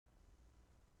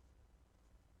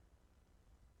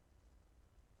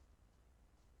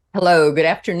Hello, good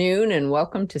afternoon, and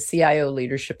welcome to CIO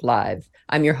Leadership Live.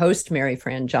 I'm your host,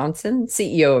 Maryfran Johnson,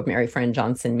 CEO of Maryfran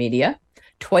Johnson Media.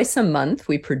 Twice a month,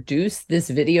 we produce this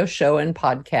video show and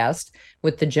podcast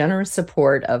with the generous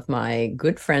support of my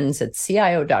good friends at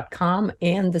CIO.com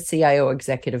and the CIO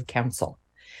Executive Council.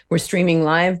 We're streaming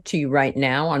live to you right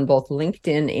now on both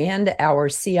LinkedIn and our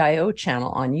CIO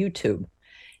channel on YouTube.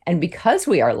 And because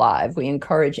we are live, we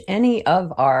encourage any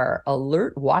of our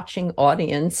alert watching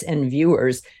audience and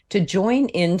viewers to join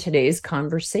in today's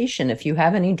conversation if you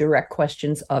have any direct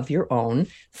questions of your own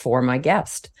for my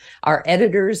guest. Our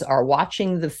editors are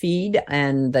watching the feed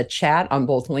and the chat on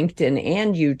both LinkedIn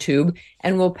and YouTube,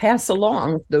 and will pass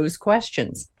along those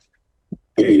questions.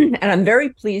 And I'm very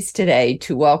pleased today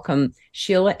to welcome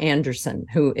Shelia Anderson,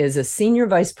 who is a Senior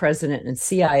Vice President and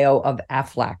CIO of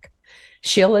Aflac.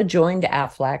 Shelia joined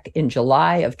Aflac in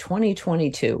July of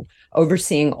 2022,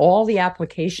 overseeing all the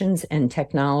applications and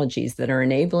technologies that are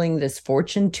enabling this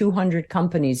Fortune 200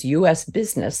 company's U.S.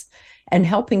 business and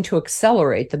helping to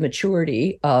accelerate the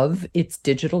maturity of its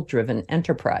digital-driven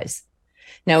enterprise.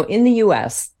 Now, in the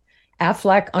U.S.,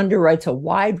 Aflac underwrites a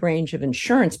wide range of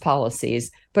insurance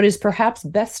policies, but is perhaps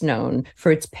best known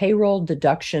for its payroll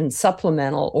deduction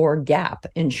supplemental or gap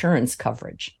insurance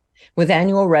coverage. With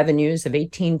annual revenues of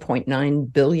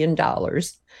 $18.9 billion,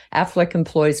 Aflac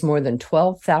employs more than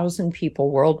 12,000 people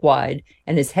worldwide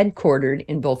and is headquartered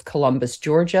in both Columbus,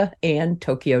 Georgia and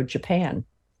Tokyo, Japan.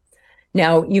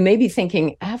 Now, you may be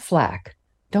thinking, Aflac,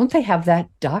 don't they have that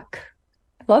duck?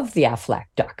 I love the Aflac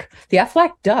duck. The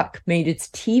Aflac duck made its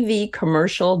TV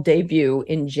commercial debut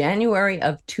in January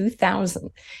of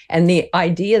 2000, and the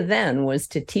idea then was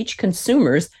to teach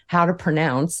consumers how to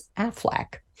pronounce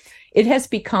Aflac. It has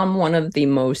become one of the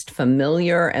most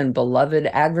familiar and beloved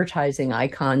advertising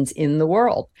icons in the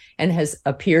world and has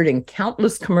appeared in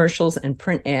countless commercials and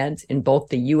print ads in both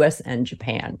the US and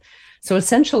Japan. So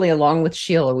essentially, along with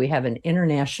Shelia, we have an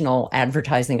international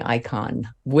advertising icon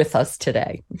with us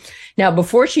today. Now,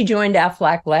 before she joined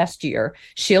Aflac last year,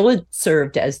 Shelia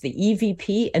served as the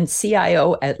EVP and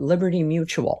CIO at Liberty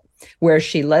Mutual, where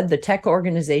she led the tech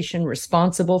organization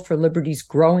responsible for Liberty's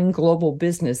growing global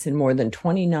business in more than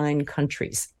 29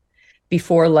 countries.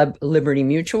 Before Liberty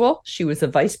Mutual, she was the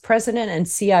vice president and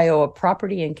CIO of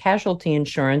property and casualty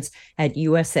insurance at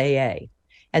USAA.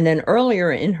 And then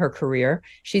earlier in her career,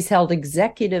 she's held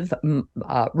executive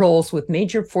roles with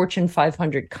major Fortune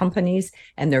 500 companies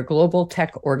and their global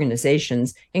tech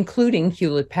organizations, including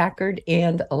Hewlett-Packard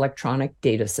and Electronic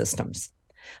Data Systems.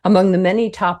 Among the many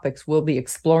topics we'll be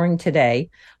exploring today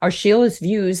are Shelia's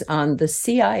views on the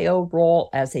CIO role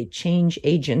as a change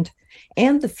agent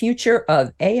and the future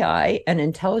of AI and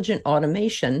intelligent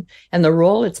automation and the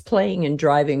role it's playing in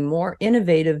driving more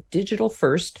innovative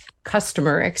digital-first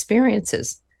customer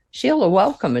experiences. Shelia,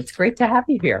 welcome. It's great to have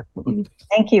you here.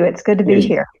 Thank you. It's good to be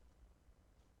here.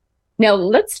 Now,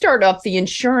 let's start off. The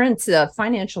insurance,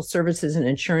 financial services and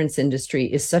insurance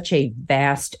industry is such a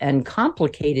vast and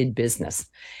complicated business,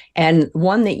 and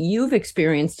one that you've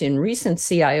experienced in recent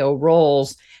CIO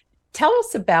roles. Tell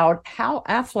us about how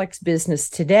Aflac's business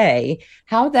today,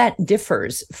 how that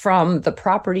differs from the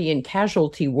property and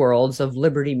casualty worlds of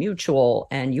Liberty Mutual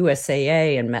and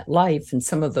USAA and MetLife and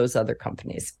some of those other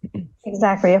companies.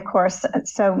 Exactly, of course.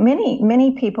 So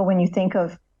many people, when you think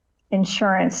of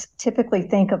insurance, typically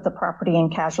think of the property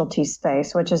and casualty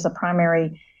space, which is the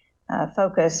primary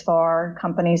focus for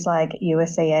companies like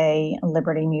USAA and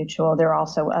Liberty Mutual. There are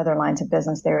also other lines of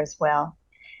business there as well.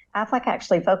 Aflac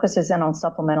actually focuses in on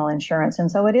supplemental insurance, and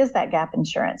so it is that gap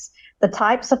insurance. The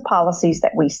types of policies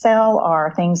that we sell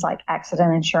are things like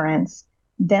accident insurance,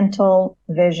 dental,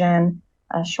 vision,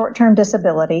 short-term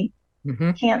disability,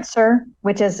 cancer,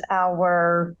 which is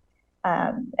our,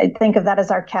 I think of that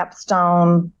as our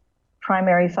capstone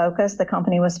primary focus. The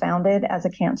company was founded as a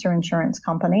cancer insurance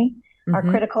company. Our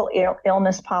critical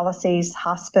illness policies,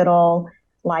 hospital,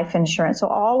 life insurance. So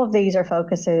all of these are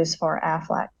focuses for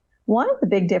Aflac. One of the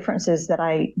big differences that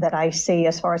I see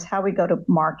as far as how we go to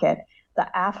market, the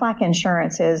Aflac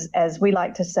insurance is, as we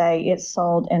like to say, it's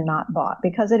sold and not bought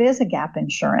because it is a gap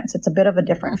insurance. It's a bit of a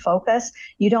different focus.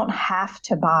 You don't have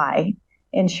to buy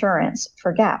insurance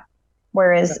for gap,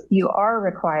 whereas you are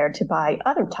required to buy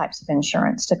other types of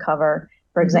insurance to cover,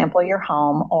 for example, your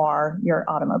home or your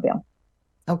automobile.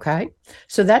 Okay.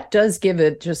 So that does give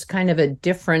it just kind of a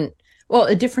different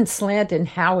slant in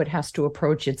how it has to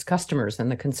approach its customers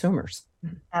and the consumers.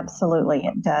 Absolutely,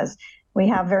 it does. We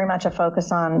have very much a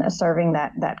focus on serving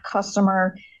that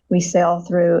customer. We sell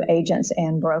through agents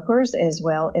and brokers as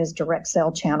well as direct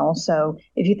sale channels. So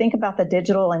if you think about the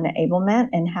digital enablement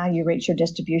and how you reach your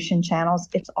distribution channels,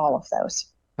 it's all of those.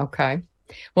 Okay.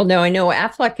 Well, now I know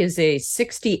Aflac is a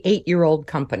 68-year-old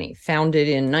company founded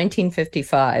in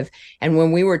 1955. And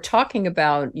when we were talking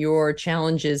about your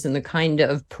challenges and the kind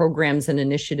of programs and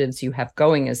initiatives you have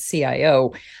going as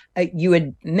CIO, you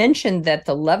had mentioned that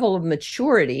the level of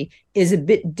maturity is a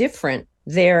bit different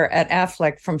there at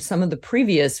Aflac from some of the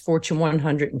previous Fortune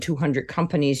 100 and 200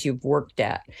 companies you've worked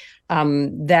at.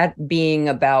 That being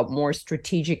about more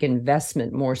strategic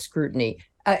investment, more scrutiny.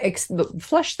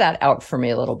 Flesh that out for me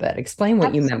a little bit. Explain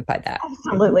what you meant by that.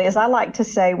 Absolutely. As I like to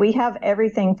say, we have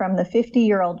everything from the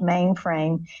 50-year-old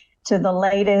mainframe to the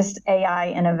latest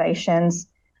AI innovations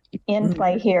in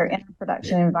play here in a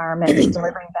production environment,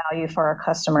 delivering value for our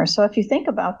customers. So if you think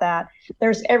about that,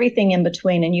 there's everything in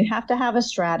between, and you have to have a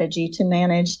strategy to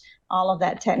manage all of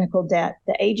that technical debt,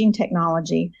 the aging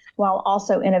technology, while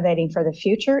also innovating for the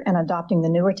future and adopting the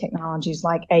newer technologies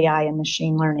like AI and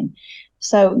machine learning.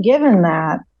 So given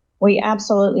that, we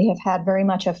absolutely have had very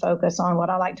much a focus on what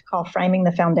I like to call framing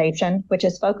the foundation, which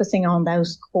is focusing on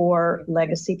those core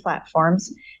legacy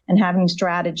platforms and having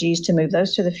strategies to move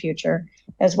those to the future,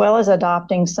 as well as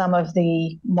adopting some of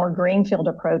the more greenfield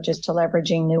approaches to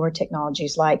leveraging newer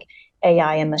technologies like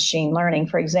AI and machine learning,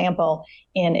 for example,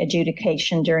 in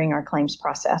adjudication during our claims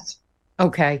process.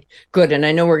 Okay, good. And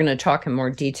I know we're going to talk in more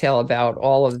detail about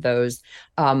all of those.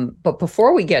 But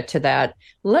before we get to that,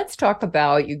 let's talk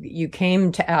about you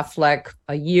came to Aflac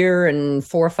a year and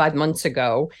 4 or 5 months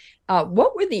ago.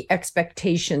 What were the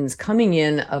expectations coming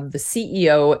in of the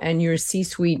CEO and your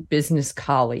C-suite business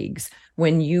colleagues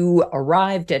when you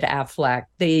arrived at Aflac?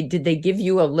 Did they give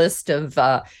you a list of,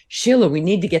 Sheila, we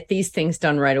need to get these things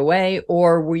done right away?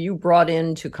 Or were you brought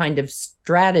in to kind of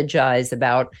strategize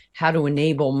about how to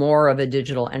enable more of a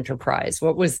digital enterprise?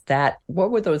 What was that?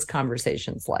 What were those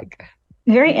conversations like?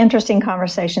 Very interesting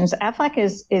conversations. Aflac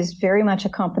is very much a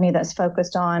company that's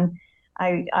focused on,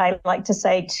 I like to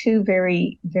say, two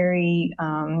very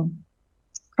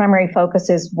primary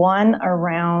focuses. One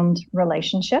around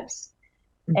relationships,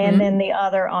 and then the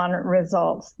other on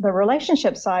results. The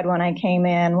relationship side, when I came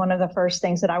in, one of the first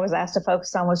things that I was asked to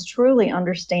focus on was truly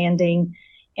understanding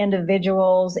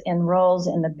individuals and roles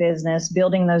in the business,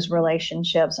 building those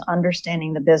relationships,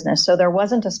 understanding the business. So there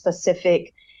wasn't a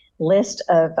specific list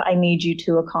of, I need you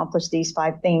to accomplish these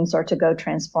 5 things or to go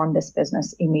transform this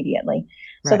business immediately.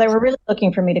 So they were really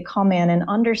looking for me to come in and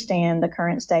understand the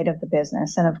current state of the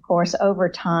business. And of course, over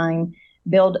time,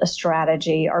 build a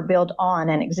strategy or build on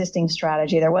an existing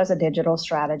strategy. There was a digital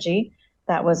strategy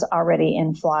that was already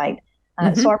in flight.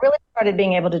 So I really started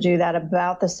being able to do that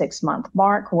about the 6-month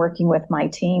mark, working with my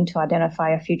team to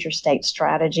identify a future state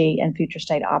strategy and future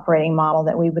state operating model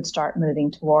that we would start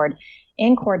moving toward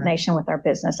in coordination with our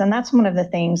business. And that's one of the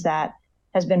things that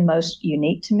has been most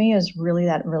unique to me, is really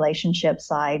that relationship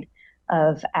side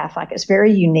of Aflac. It's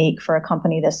very unique for a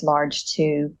company this large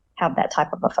to have that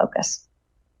type of a focus.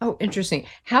 Oh, interesting.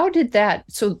 How did that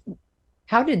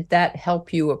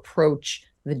help you approach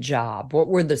the job? What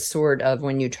were the sort of,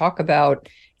 when you talk about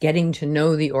getting to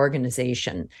know the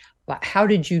organization, how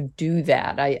did you do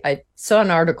that? I saw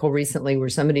an article recently where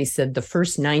somebody said the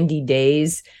first 90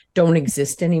 days don't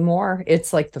exist anymore.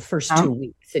 It's like the first 2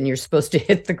 weeks, and you're supposed to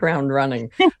hit the ground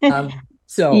running.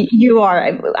 So you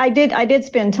are. I did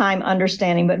spend time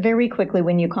understanding, but very quickly,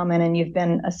 when you come in and you've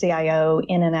been a CIO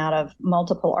in and out of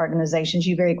multiple organizations,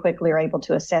 you very quickly are able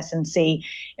to assess and see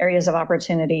areas of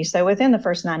opportunity. So within the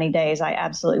first 90 days, I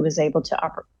absolutely was able to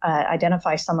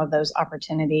identify some of those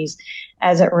opportunities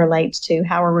as it relates to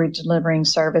how are we delivering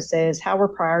services, how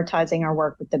we're prioritizing our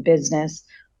work with the business,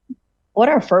 what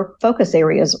our focus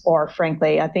areas are.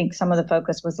 Frankly, I think some of the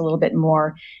focus was a little bit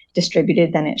more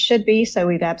distributed than it should be. So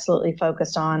we've absolutely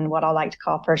focused on what I like to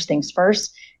call first things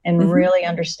first, and really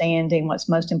understanding what's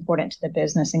most important to the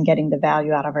business and getting the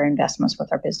value out of our investments with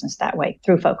our business that way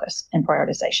through focus and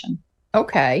prioritization.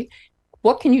 Okay.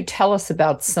 What can you tell us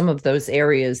about some of those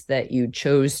areas that you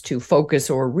chose to focus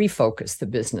or refocus the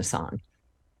business on?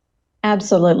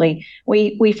 Absolutely.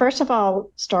 We first of all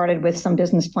started with some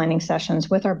business planning sessions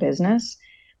with our business.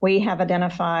 We have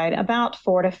identified about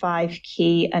 4 to 5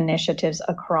 key initiatives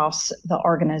across the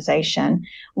organization.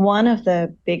 One of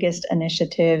the biggest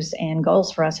initiatives and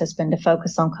goals for us has been to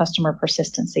focus on customer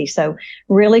persistency. So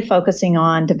really focusing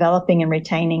on developing and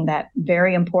retaining that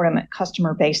very important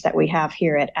customer base that we have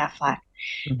here at Aflac.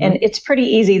 And it's pretty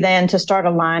easy then to start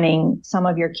aligning some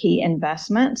of your key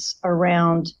investments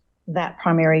around that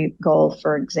primary goal,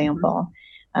 for example.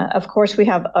 Of course, we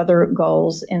have other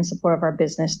goals in support of our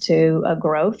business too,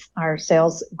 growth, our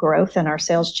sales growth and our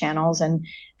sales channels, and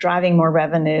driving more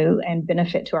revenue and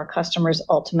benefit to our customers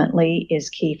ultimately is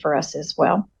key for us as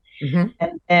well.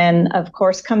 Mm-hmm. And of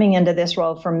course, coming into this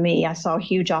role for me, I saw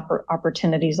huge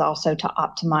opportunities also to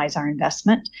optimize our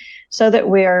investment so that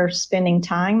we're spending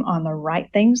time on the right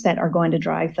things that are going to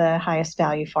drive the highest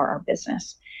value for our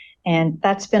business. And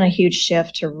that's been a huge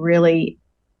shift to really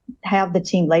have the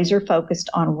team laser focused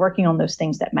on working on those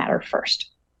things that matter first.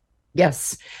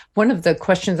 Yes. One of the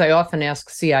questions I often ask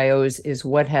CIOs is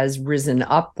what has risen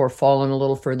up or fallen a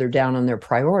little further down on their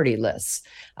priority lists.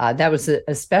 That was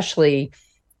especially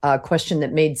a question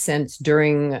that made sense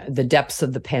during the depths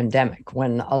of the pandemic,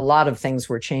 when a lot of things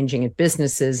were changing at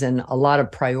businesses and a lot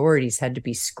of priorities had to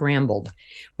be scrambled.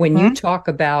 When you talk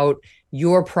about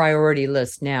your priority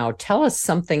list now, tell us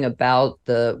something about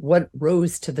what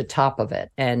rose to the top of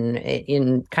it, and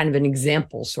in kind of an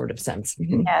example sort of sense.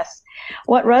 Yes.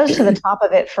 What rose to the top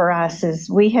of it for us is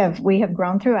we have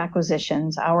grown through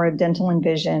acquisitions. Our dental and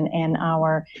vision and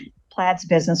our PLADS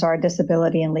business, our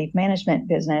disability and leave management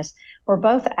business, were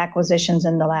both acquisitions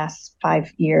in the last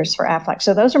 5 years for Aflac.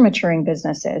 So those are maturing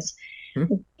businesses.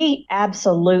 Mm-hmm. We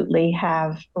absolutely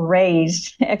have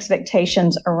raised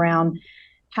expectations around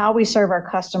how we serve our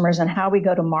customers and how we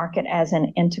go to market as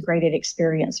an integrated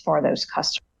experience for those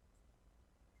customers.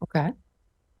 Okay.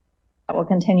 That will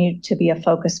continue to be a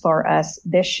focus for us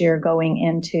this year going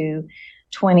into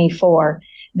 24.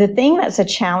 The thing that's a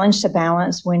challenge to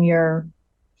balance when you're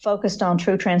focused on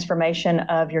true transformation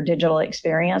of your digital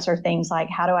experience are things like,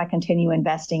 how do I continue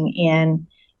investing in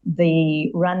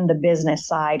the run the business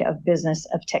side of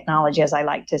technology, as I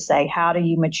like to say? How do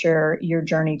you mature your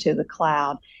journey to the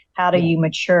cloud? How do you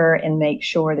mature and make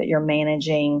sure that you're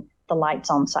managing the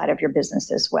lights on side of your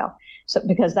business as well? So,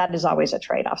 because that is always a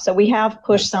trade-off. So we have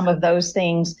pushed some of those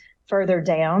things further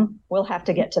down. We'll have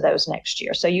to get to those next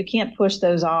year. So you can't push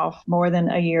those off more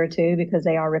than a year or two because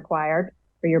they are required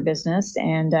for your business.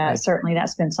 And certainly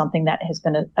that's been something that has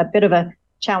been a bit of a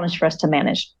challenge for us to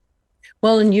manage.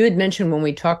 Well, and you had mentioned when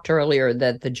we talked earlier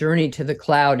that the journey to the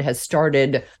cloud has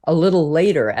started a little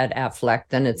later at Aflac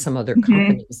than at some other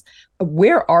companies.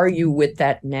 Where are you with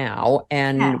that now?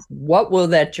 And what will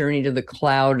that journey to the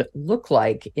cloud look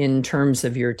like in terms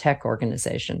of your tech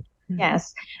organization?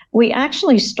 Yes, we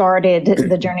actually started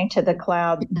the journey to the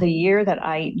cloud the year that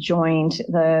I joined.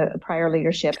 The prior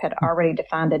leadership had already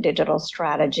defined a digital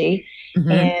strategy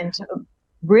and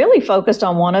really focused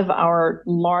on one of our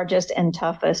largest and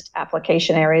toughest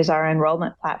application areas, our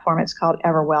enrollment platform. It's called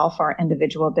Everwell for our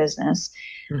individual business.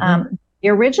 The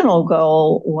original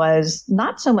goal was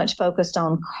not so much focused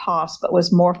on cost, but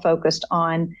was more focused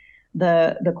on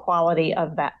the quality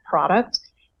of that product.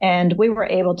 And we were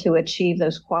able to achieve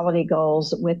those quality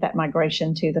goals with that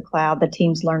migration to the cloud. The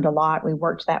teams learned a lot. We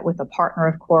worked that with a partner,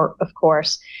 of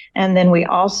course. And then we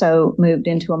also moved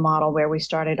into a model where we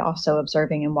started also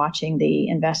observing and watching the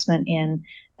investment in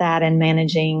that and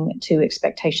managing to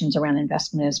expectations around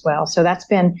investment as well. So that's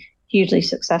been hugely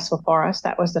successful for us.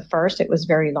 That was the first. It was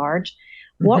very large.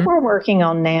 What we're working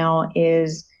on now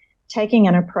is taking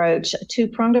an approach, a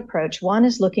two-pronged approach. One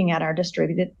is looking at our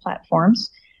distributed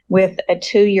platforms with a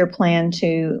 2-year plan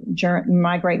to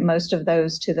migrate most of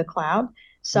those to the cloud.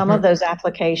 Some of those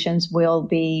applications will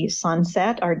be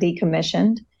sunset or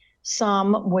decommissioned.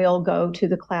 Some will go to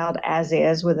the cloud as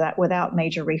is without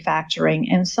major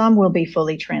refactoring, and some will be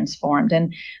fully transformed.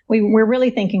 And we're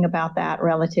really thinking about that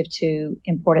relative to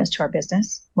importance to our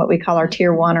business, what we call our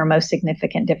tier 1 or most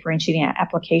significant differentiating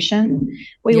application.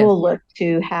 We will look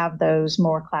to have those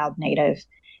more cloud native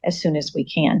as soon as we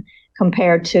can.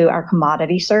 Compared to our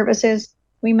commodity services,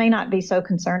 we may not be so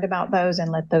concerned about those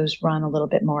and let those run a little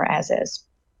bit more as is.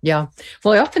 Yeah.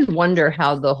 Well, I often wonder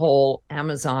how the whole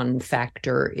Amazon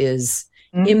factor is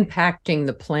impacting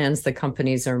the plans the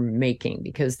companies are making,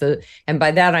 because and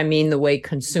by that, I mean the way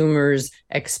consumers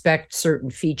expect certain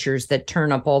features that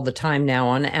turn up all the time now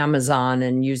on Amazon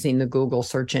and using the Google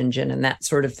search engine and that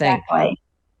sort of thing. Exactly.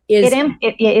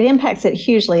 It impacts it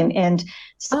hugely, and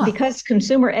because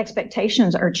consumer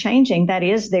expectations are changing, that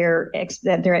is their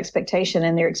expectation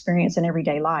and their experience in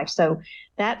everyday life. So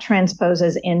that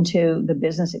transposes into the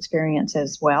business experience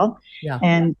as well. Yeah.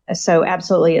 And so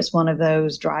absolutely, it's one of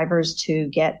those drivers to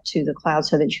get to the cloud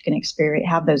so that you can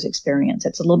have those experiences.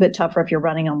 It's a little bit tougher if you're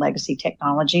running on legacy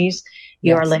technologies.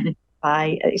 You are limited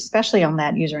by, especially on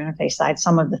that user interface side,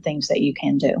 some of the things that you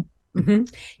can do.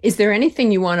 Is there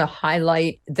anything you want to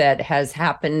highlight that has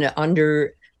happened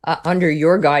under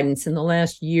your guidance in the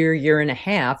last year and a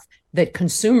half that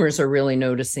consumers are really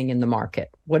noticing in the market?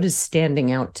 What is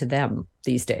standing out to them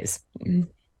these days?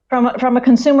 From a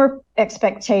consumer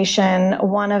expectation,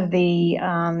 one of the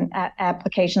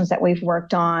applications that we've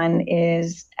worked on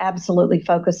is absolutely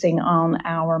focusing on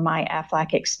our My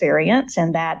Aflac experience,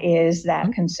 and that is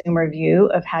that consumer view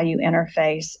of how you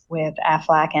interface with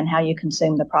Aflac and how you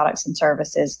consume the products and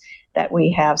services that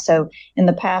we have. So in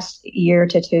the past year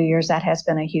to 2 years, that has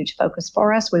been a huge focus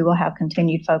for us. We will have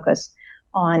continued focus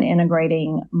on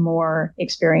integrating more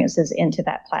experiences into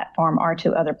that platform or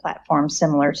to other platforms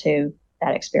similar to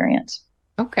that experience.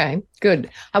 Okay, good.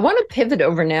 I want to pivot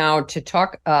over now to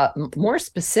talk more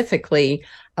specifically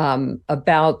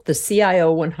about the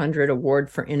CIO 100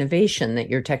 Award for Innovation that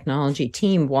your technology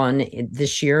team won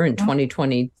this year in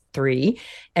 2023.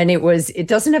 And it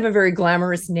doesn't have a very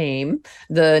glamorous name.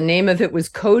 The name of it was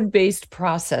code-based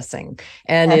processing.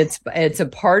 And it's a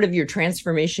part of your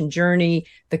transformation journey,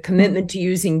 the commitment to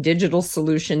using digital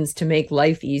solutions to make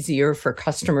life easier for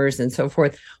customers and so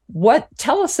forth.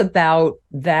 Tell us about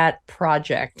that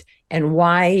project and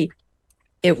why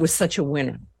it was such a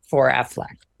winner for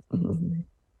Aflac.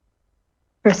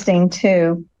 Interesting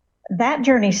too. That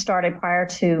journey started prior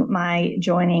to my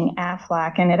joining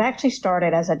Aflac, and it actually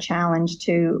started as a challenge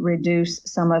to reduce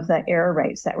some of the error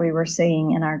rates that we were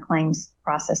seeing in our claims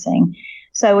processing.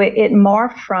 So it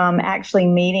morphed from actually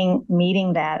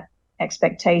meeting that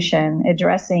expectation,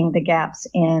 addressing the gaps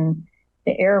in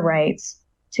the error rates,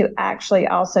 to actually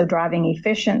also driving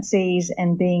efficiencies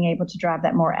and being able to drive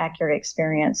that more accurate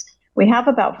experience. We have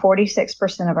about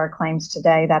 46% of our claims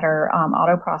today that are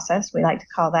auto-processed. We like to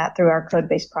call that through our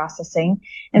code-based processing.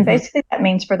 And basically that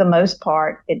means for the most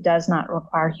part, it does not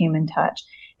require human touch.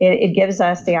 It gives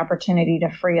us the opportunity to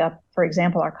free up, for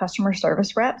example, our customer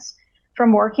service reps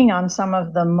from working on some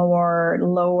of the lower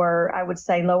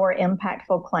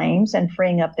impactful claims and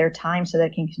freeing up their time so they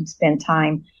can spend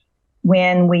time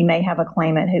when we may have a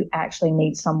claimant who actually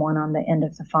needs someone on the end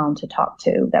of the phone to talk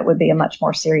to. That would be a much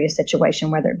more serious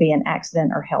situation, whether it be an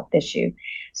accident or health issue.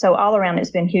 So all around, it's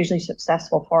been hugely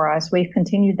successful for us. We've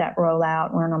continued that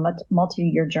rollout. We're on a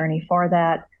multi-year journey for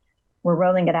that. We're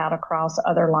rolling it out across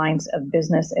other lines of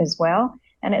business as well.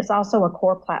 And it's also a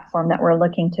core platform that we're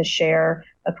looking to share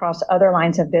across other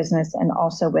lines of business and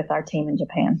also with our team in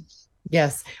Japan.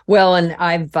 Yes. Well, and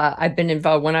I've been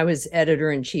involved when I was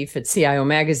editor-in-chief at CIO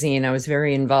Magazine. I was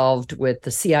very involved with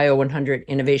the CIO 100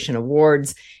 Innovation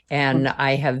Awards, and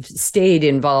I have stayed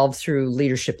involved through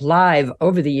Leadership Live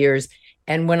over the years.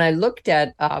 And when I looked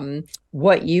at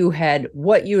what you had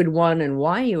won and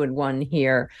why you had won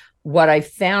here, what I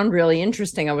found really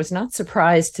interesting, I was not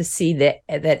surprised to see that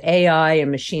AI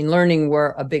and machine learning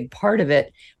were a big part of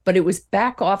it, but it was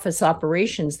back office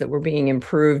operations that were being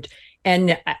improved.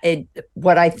 And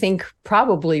what I think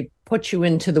probably put you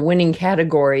into the winning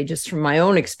category, just from my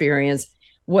own experience,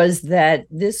 was that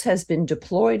this has been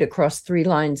deployed across 3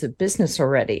 lines of business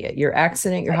already: your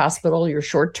accident, your hospital, your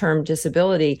short-term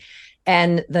disability.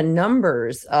 And the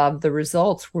numbers of the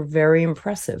results were very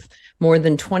impressive. More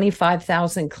than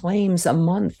 25,000 claims a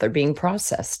month are being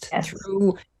processed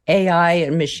through AI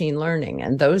and machine learning.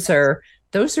 And those are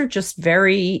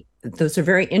very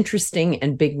interesting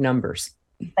and big numbers.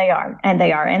 They are. And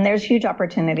there's huge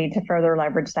opportunity to further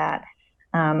leverage that,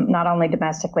 not only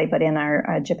domestically, but in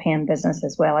our Japan business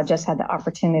as well. I just had the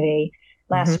opportunity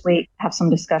last week to have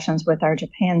some discussions with our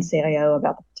Japan CIO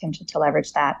about the potential to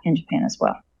leverage that in Japan as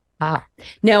well.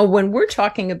 Now, when we're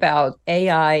talking about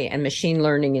AI and machine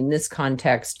learning in this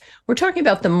context, we're talking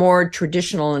about the more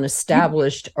traditional and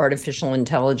established artificial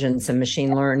intelligence and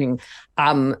machine learning,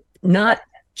 not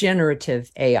generative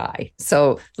AI.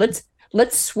 So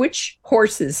let's switch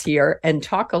horses here and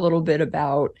talk a little bit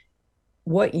about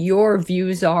what your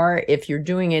views are if you're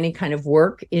doing any kind of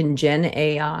work in Gen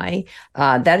AI.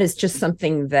 That is just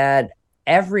something that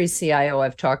every CIO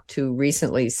I've talked to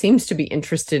recently seems to be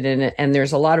interested in it, and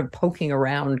there's a lot of poking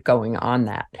around going on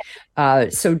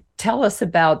that. So tell us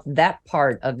about that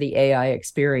part of the AI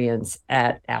experience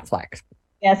at Aflac.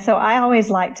 Yeah, so I always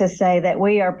like to say that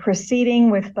we are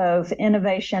proceeding with both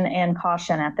innovation and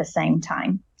caution at the same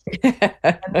time.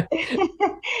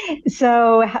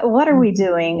 So what are we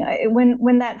doing?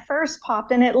 When that first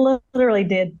popped, and it literally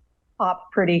did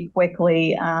pop pretty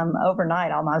quickly,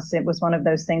 overnight almost. It was one of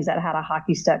those things that had a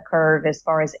hockey stick curve as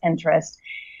far as interest.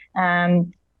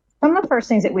 Some of the first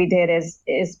things that we did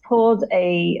is pulled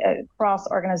a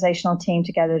cross-organizational team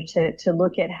together to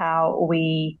look at how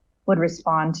we would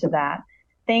respond to that.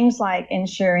 Things like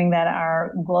ensuring that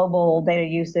our global data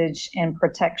usage and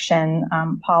protection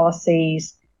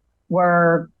policies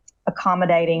were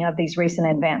accommodating of these recent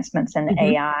advancements in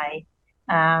AI.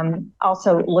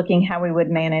 Also looking how we would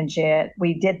manage it.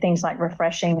 We did things like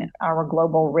refreshing our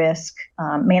global risk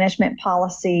management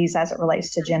policies as it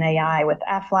relates to Gen AI with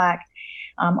Aflac.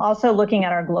 Also looking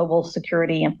at our global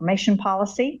security information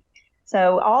policy.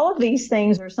 So all of these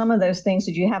things are some of those things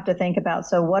that you have to think about.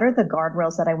 So what are the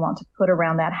guardrails that I want to put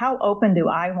around that? How open do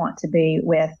I want to be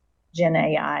with Gen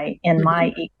AI in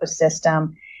my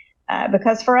ecosystem?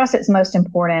 Because for us, it's most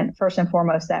important, first and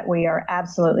foremost, that we are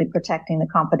absolutely protecting the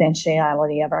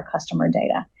confidentiality of our customer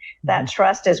data. That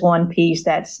trust is one piece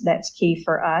that's key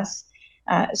for us.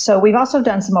 So we've also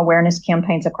done some awareness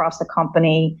campaigns across the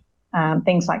company,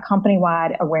 things like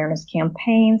company-wide awareness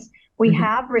campaigns. We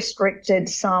have restricted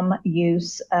some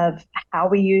use of how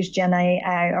we use Gen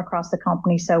AI across the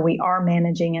company, so we are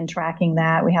managing and tracking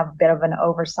that. We have a bit of an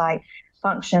oversight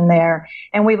function there.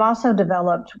 And we've also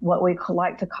developed what we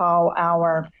like to call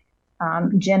our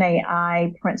Gen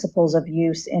AI principles of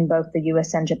use in both the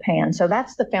US and Japan. So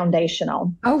that's the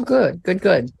foundational. Oh, good.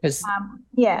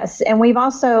 Yes. And we've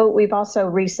also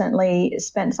recently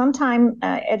spent some time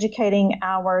educating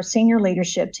our senior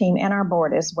leadership team and our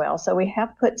board as well. So we have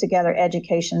put together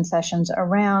education sessions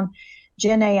around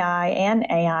Gen AI and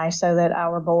AI so that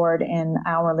our board and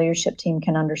our leadership team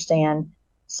can understand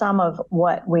some of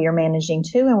what we are managing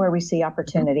to and where we see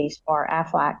opportunities for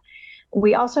Aflac.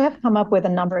 We also have come up with a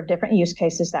number of different use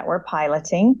cases that we're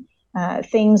piloting,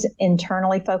 things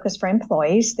internally focused for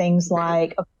employees, things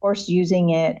like, of course, using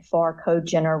it for code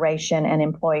generation and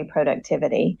employee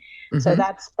productivity. So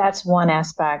that's one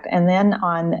aspect. And then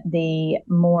on the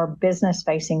more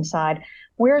business-facing side,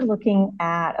 we're looking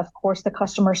at, of course, the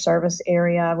customer service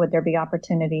area. Would there be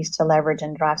opportunities to leverage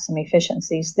and drive some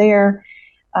efficiencies there?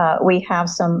 We have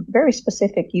some very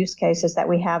specific use cases that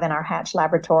we have in our Hatch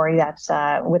laboratory. That's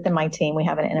within my team. We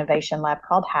have an innovation lab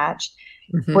called Hatch.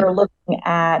 We're looking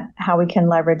at how we can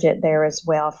leverage it there as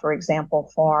well. For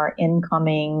example, for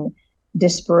incoming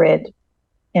disparate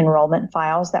enrollment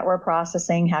files that we're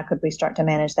processing, how could we start to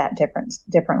manage that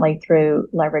differently through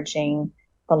leveraging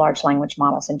the large language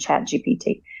models in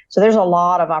ChatGPT? So there's a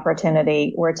lot of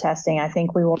opportunity we're testing. I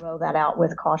think we will roll that out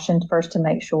with caution first to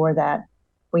make sure that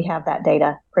we have that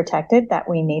data protected that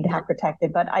we need to have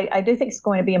protected. But I do think it's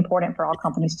going to be important for all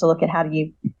companies to look at how do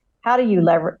you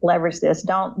leverage this.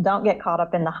 Don't get caught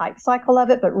up in the hype cycle of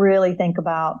it, but really think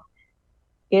about,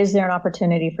 is there an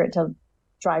opportunity for it to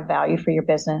drive value for your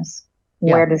business?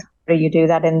 Where do you do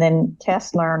that? And then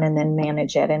test, learn, and then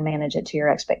manage it to your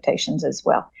expectations as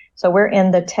well. So we're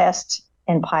in the test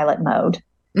and pilot mode,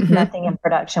 nothing in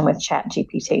production with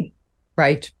ChatGPT.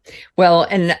 Right. Well,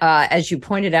 and as you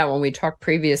pointed out when we talked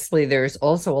previously, there's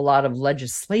also a lot of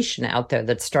legislation out there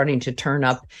that's starting to turn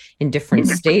up in different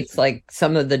states, like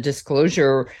some of the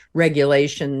disclosure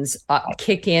regulations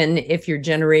kick in if you're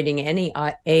generating any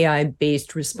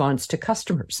AI-based response to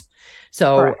customers.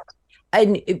 So,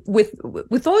 and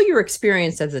with all your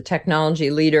experience as a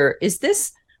technology leader, is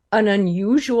this an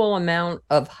unusual amount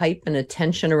of hype and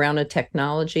attention around a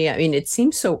technology? I mean, it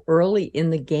seems so early in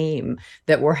the game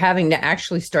that we're having to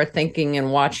actually start thinking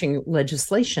and watching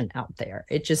legislation out there.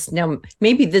 It just, now,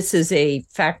 maybe this is a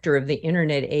factor of the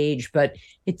internet age, but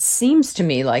it seems to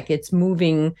me like it's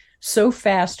moving so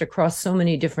fast across so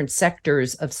many different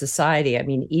sectors of society. I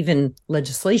mean, even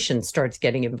legislation starts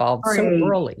getting involved so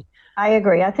early. I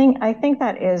agree. I think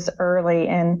that is early.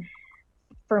 And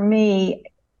for me,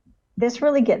 this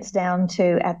really gets down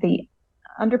to, at the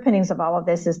underpinnings of all of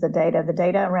this is the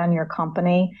data around your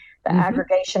company, the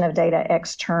aggregation of data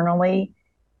externally.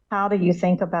 How do you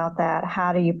think about that?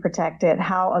 How do you protect it?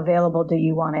 How available do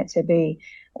you want it to be?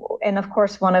 And of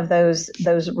course, one of those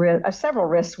several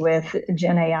risks with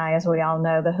Gen AI, as we all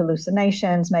know, the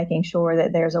hallucinations, making sure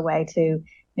that there's a way to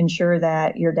ensure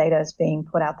that your data is being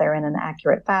put out there in an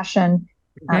accurate fashion,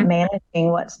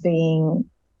 managing what's being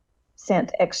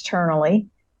sent externally.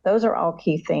 Those are all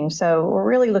key things. So we're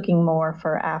really looking more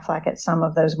for Aflac at some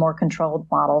of those more controlled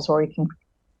models where we can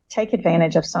take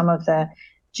advantage of some of the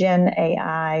Gen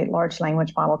AI large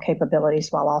language model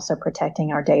capabilities while also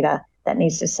protecting our data that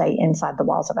needs to stay inside the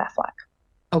walls of Aflac.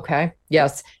 Okay.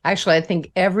 Yes. Actually, I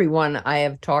think everyone I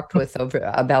have talked with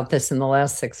about this in the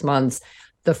last 6 months,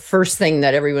 the first thing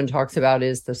that everyone talks about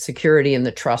is the security and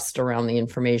the trust around the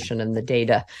information and the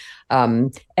data.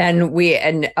 And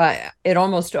it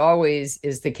almost always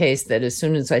is the case that as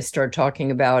soon as I start talking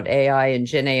about AI and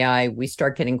Gen AI, we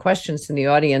start getting questions from the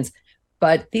audience.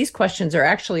 but these questions are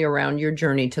actually around your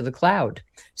journey to the cloud.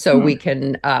 So we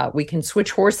can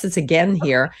switch horses again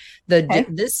here.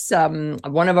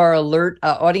 One of our alert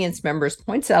audience members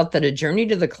points out that a journey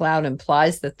to the cloud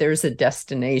implies that there's a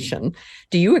destination.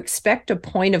 Do you expect a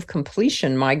point of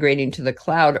completion migrating to the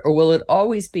cloud, or will it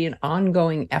always be an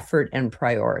ongoing effort and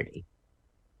priority?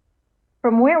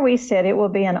 From where we sit, it will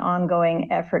be an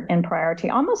ongoing effort and priority.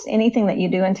 Almost anything that you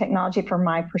do in technology, from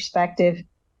my perspective,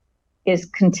 is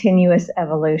continuous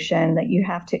evolution that you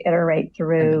have to iterate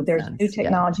through. There's new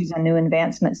technologies and new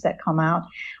advancements that come out.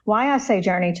 Why I say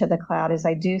journey to the cloud is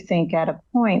I do think at a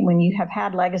point when you have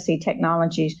had legacy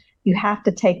technologies, you have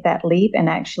to take that leap and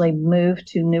actually move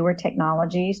to newer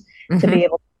technologies to be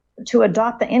able to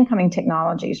adopt the incoming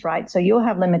technologies, right? So you'll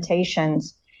have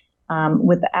limitations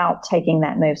without taking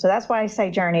that move. So that's why I say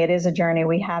journey. It is a journey.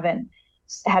 We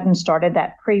hadn't started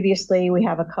that previously. We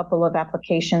have a couple of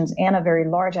applications and a very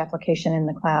large application in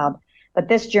the cloud. But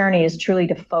this journey is truly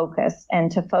to focus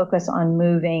on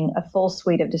moving a full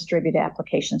suite of distributed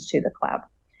applications to the cloud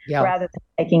rather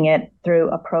than taking it through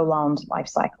a prolonged life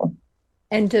cycle.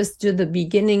 And do the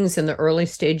beginnings and the early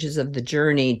stages of the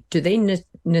journey, do they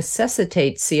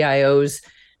necessitate CIOs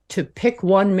to pick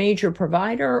one major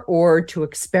provider or to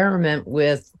experiment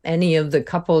with any of the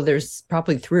couple? There's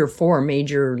probably 3 or 4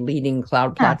 major leading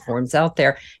cloud platforms out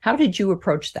there. How did you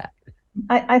approach that?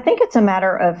 I think it's a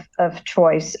matter of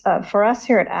choice. For us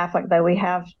here at Aflac, though, we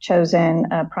have chosen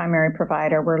a primary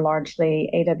provider. We're largely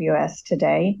AWS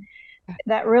today.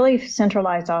 That really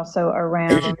centralized also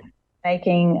around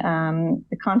making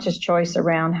the conscious choice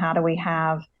around how do we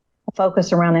have a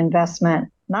focus around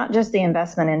investment, not just the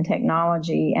investment in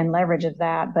technology and leverage of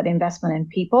that, but investment in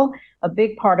people. A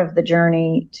big part of the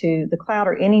journey to the cloud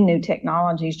or any new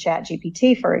technologies,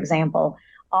 ChatGPT, for example,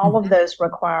 all of those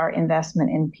require investment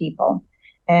in people.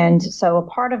 And so a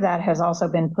part of that has also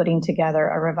been putting together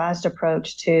a revised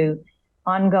approach to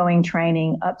ongoing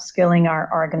training, upskilling our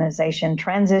organization,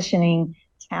 transitioning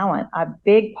talent. A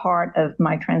big part of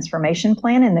my transformation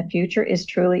plan in the future is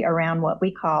truly around what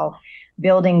we call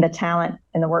building the talent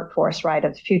in the workforce, right,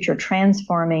 of the future,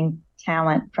 transforming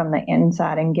talent from the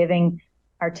inside and giving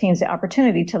our teams the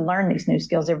opportunity to learn these new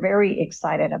skills. They're very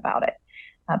excited about it.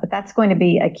 But that's going to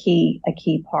be a key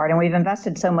part. And we've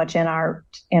invested so much in our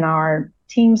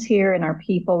teams here and our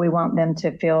people. We want them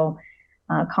to feel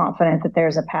confident that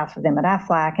there's a path for them at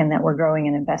Aflac and that we're growing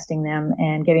and investing them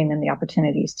and giving them the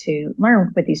opportunities to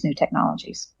learn with these new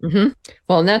technologies.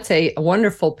 Well, and that's a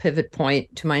wonderful pivot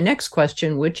point to my next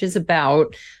question, which is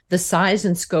about the size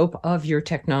and scope of your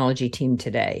technology team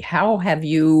today. How have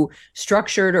you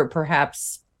structured or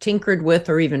perhaps tinkered with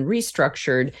or even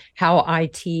restructured how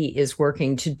IT is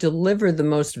working to deliver the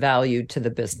most value to the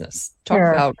business?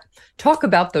 Talk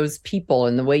about those people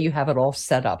and the way you have it all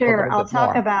set up. Sure, I'll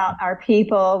talk about our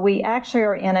people. We actually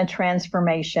are in a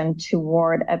transformation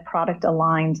toward a product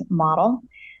aligned model.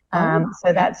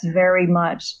 So that's very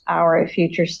much our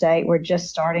future state. We're just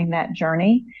starting that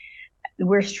journey.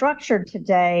 We're structured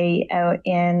today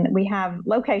we have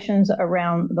locations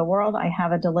around the world. I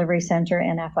have a delivery center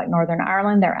in Aflac Northern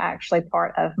Ireland. They're actually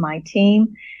part of my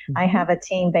team. I have a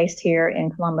team based here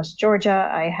in Columbus, Georgia.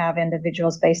 I have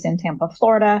individuals based in Tampa,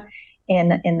 Florida, in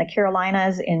the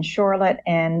Carolinas, in Charlotte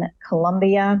and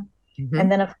Columbia.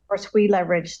 And then, of course, we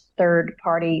leverage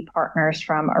third-party partners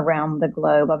from around the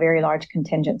globe, a very large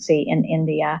contingency in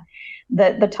India.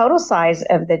 The total size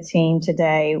of the team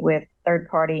today with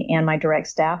third-party and my direct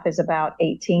staff is about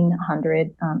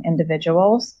 1,800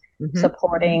 individuals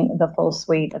supporting the full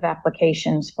suite of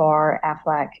applications for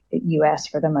Aflac US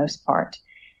for the most part.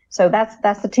 So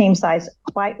that's the team size,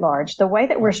 quite large. The way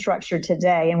that we're structured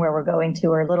today and where we're going to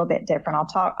are a little bit different.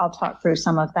 I'll talk through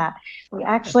some of that. We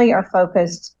actually are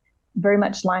focused very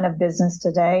much line of business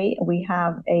today. We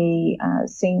have a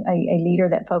leader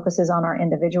that focuses on our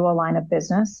individual line of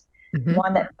business,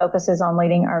 one that focuses on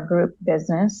leading our group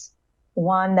business,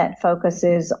 one that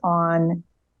focuses on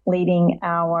leading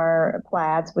our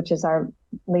PLADS, which is our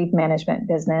leave management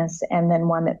business, and then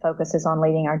one that focuses on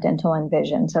leading our dental and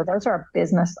vision. So those are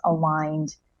business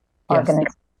aligned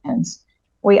organizations.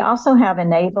 We also have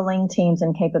enabling teams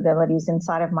and capabilities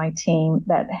inside of my team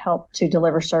that help to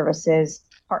deliver services,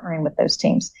 partnering with those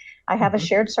teams. I have a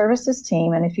shared services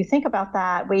team. And if you think about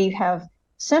that, we have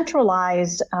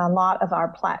centralized a lot of our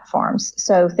platforms.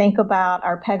 So think about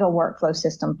our Pega workflow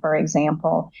system, for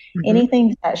example.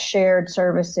 Anything that shared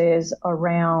services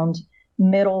around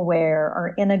middleware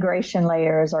or integration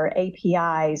layers or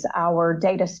APIs, our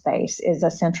data space is a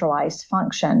centralized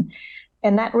function.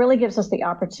 And that really gives us the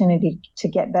opportunity to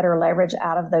get better leverage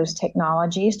out of those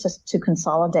technologies, to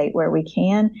consolidate where we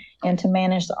can, and to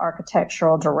manage the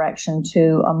architectural direction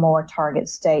to a more target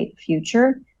state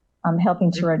future,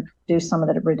 helping to reduce some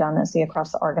of the redundancy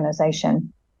across the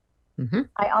organization. Mm-hmm.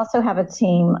 I also have a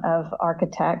team of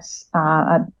architects,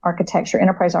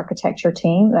 enterprise architecture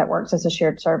team that works as a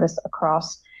shared service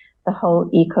across the whole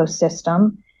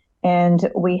ecosystem. And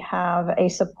we have a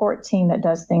support team that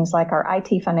does things like our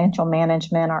IT financial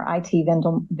management, our IT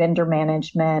vendor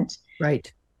management.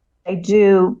 Right. They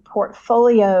do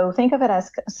portfolio. Think of it as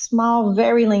a small,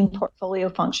 very lean portfolio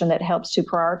function that helps to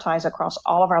prioritize across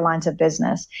all of our lines of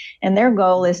business. And their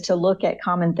goal is to look at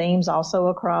common themes also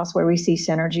across where we see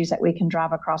synergies that we can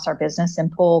drive across our business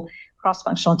and pull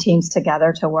cross-functional teams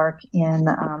together to work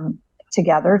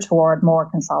together toward more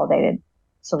consolidated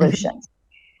solutions.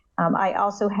 I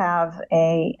also have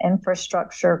a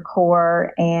infrastructure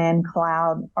core and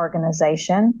cloud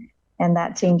organization, and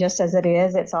that team, just as it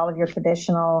is, it's all of your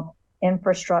traditional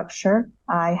infrastructure.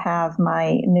 I have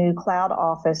my new cloud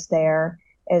office there,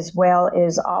 as well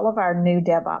as all of our new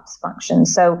DevOps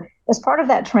functions. So as part of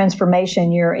that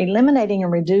transformation, you're eliminating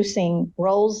and reducing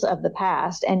roles of the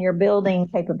past, and you're building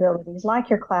capabilities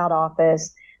like your cloud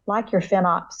office, like your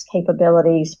FinOps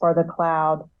capabilities for the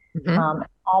cloud. Mm-hmm.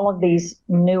 All of these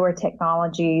newer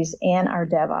technologies and our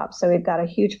DevOps. So we've got a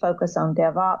huge focus on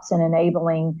DevOps and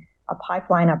enabling a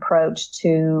pipeline approach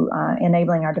to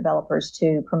enabling our developers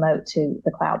to promote to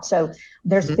the cloud. So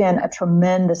there's been a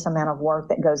tremendous amount of work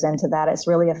that goes into that. It's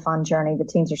really a fun journey. The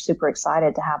teams are super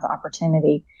excited to have the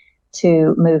opportunity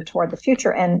to move toward the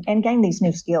future and gain these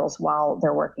new skills while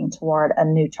they're working toward a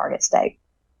new target state.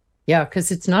 Yeah,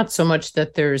 because it's not so much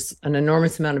that there's an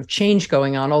enormous amount of change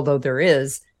going on, although there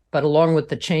is, but along with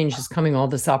the change is coming all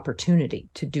this opportunity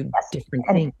to do different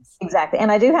things. Exactly. And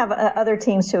I do have other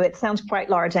teams too. It sounds quite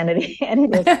large, and it is.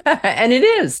 And it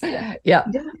is. Yeah.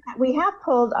 We have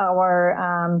pulled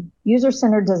our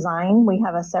user-centered design. We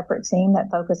have a separate team that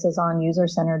focuses on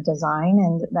user-centered design,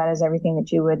 and that is everything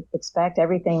that you would expect,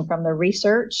 everything from the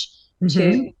research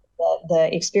to the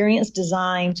experience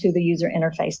design to the user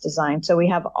interface design. So we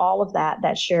have all of that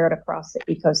that's shared across the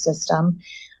ecosystem.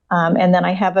 And then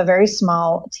I have a very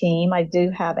small team. I do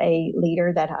have a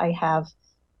leader that I have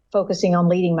focusing on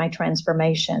leading my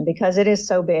transformation because it is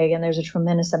so big and there's a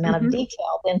tremendous amount of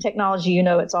detail. In technology,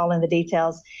 it's all in the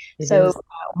details.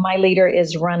 My leader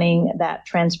is running that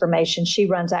transformation. She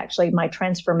runs actually my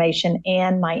transformation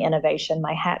and my innovation,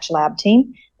 my Hatch Lab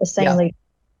team, the same leader.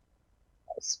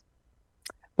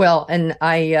 Well, and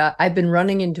I've been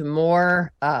running into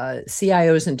more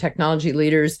CIOs and technology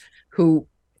leaders who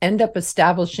end up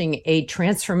establishing a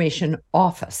transformation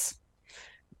office,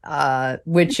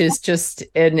 which is just,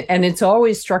 and it's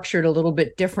always structured a little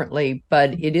bit differently,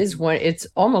 but it's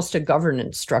almost a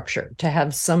governance structure to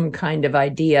have some kind of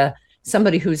idea,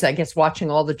 somebody who's, I guess,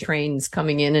 watching all the trains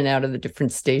coming in and out of the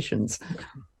different stations.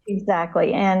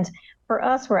 Exactly. And for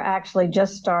us, we're actually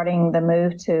just starting the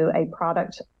move to a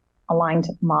product aligned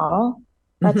model.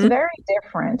 That's very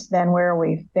different than where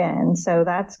we've been. So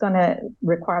that's going to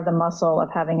require the muscle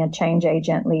of having a change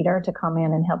agent leader to come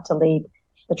in and help to lead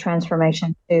the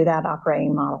transformation to that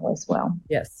operating model as well.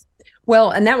 Yes.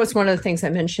 Well, and that was one of the things I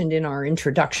mentioned in our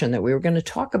introduction, that we were going to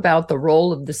talk about the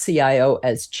role of the CIO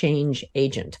as change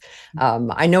agent.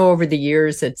 I know over the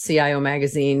years at CIO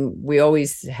Magazine, we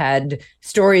always had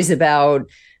stories about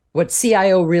what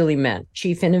CIO really meant: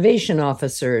 Chief Innovation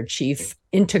Officer, Chief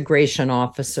Integration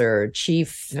Officer,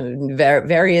 Chief,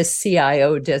 various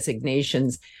CIO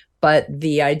designations. But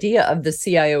the idea of the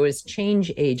CIO as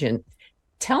change agent,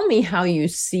 tell me how you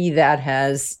see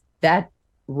that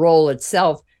role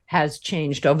itself has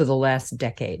changed over the last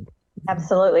decade.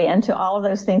 Absolutely. And to all of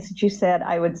those things that you said,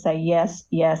 I would say yes,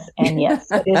 yes, and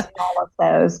yes. It is all of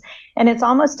those. And it's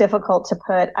almost difficult to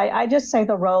put, I just say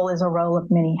the role is a role of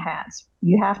many hats.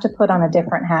 You have to put on a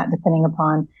different hat depending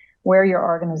upon where your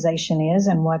organization is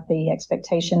and what the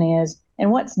expectation is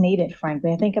and what's needed,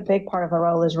 frankly. I think a big part of the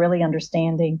role is really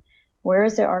understanding where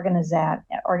is the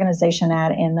organization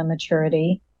at in the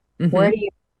maturity, where do you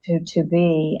need to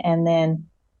be, and then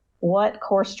what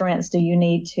core strengths do you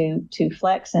need to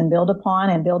flex and build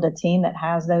upon and build a team that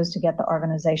has those to get the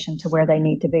organization to where they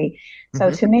need to be.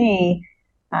 So to me,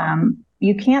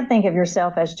 you can't think of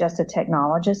yourself as just a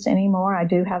technologist anymore. I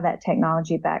do have that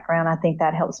technology background. I think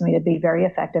that helps me to be very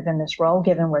effective in this role,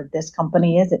 given where this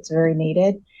company is. It's very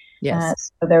needed.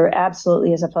 Yes. So there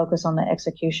absolutely is a focus on the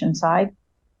execution side.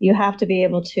 You have to be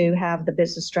able to have the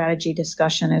business strategy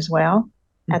discussion as well.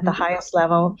 At the highest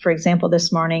level. For example,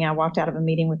 this morning, I walked out of a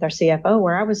meeting with our CFO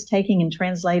where I was taking and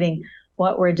translating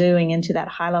what we're doing into that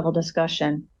high level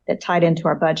discussion tied into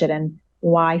our budget and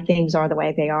why things are the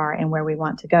way they are and where we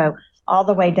want to go, all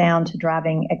the way down to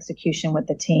driving execution with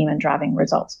the team and driving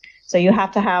results. So you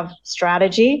have to have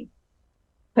strategy,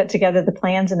 put together the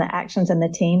plans and the actions and the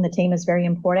team. The team is very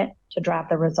important to drive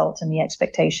the results and the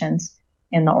expectations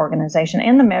in the organization.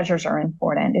 And the measures are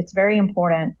important. It's very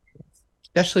important.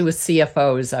 Especially with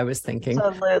CFOs, I was thinking.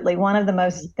 Absolutely. One of the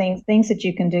most things that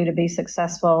you can do to be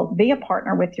successful, be a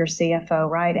partner with your CFO,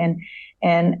 right?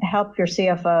 And help your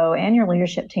CFO and your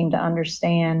leadership team to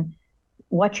understand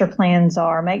what your plans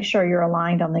are. Make sure you're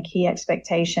aligned on the key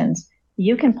expectations.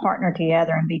 You can partner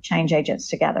together and be change agents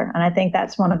together. And I think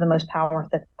that's one of the most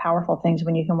powerful things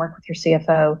when you can work with your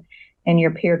CFO and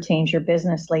your peer teams, your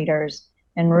business leaders,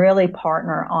 and really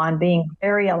partner on being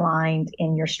very aligned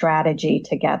in your strategy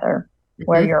together,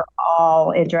 where you're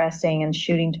all addressing and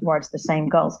shooting towards the same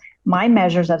goals. My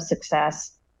measures of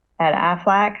success at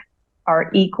Aflac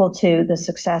are equal to the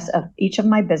success of each of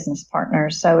my business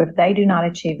partners. So if they do not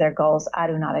achieve their goals, I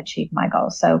do not achieve my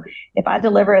goals. So if I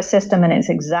deliver a system and it's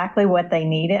exactly what they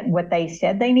needed, what they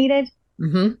said they needed,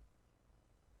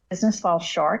 business falls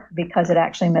short because it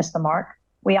actually missed the mark.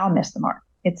 We all miss the mark.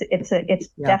 It's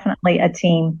definitely a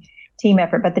team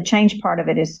effort, but the change part of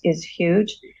it is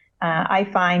huge. I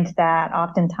find that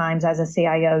oftentimes as a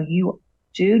CIO, you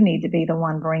do need to be the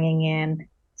one bringing in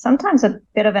sometimes a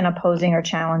bit of an opposing or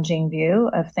challenging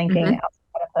view of thinking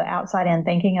outside in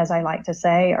thinking, as I like to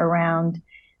say, around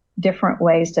different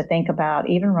ways to think about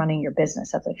even running your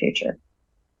business of the future.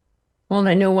 Well, and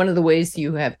I know one of the ways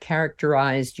you have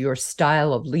characterized your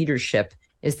style of leadership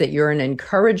is that you're an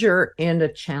encourager and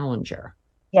a challenger.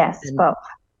 Yes, and both.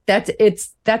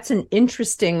 That's an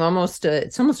interesting,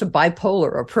 it's almost a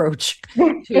bipolar approach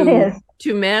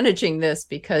to managing this,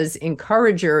 because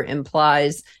encourager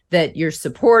implies that you're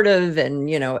supportive and,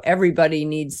 everybody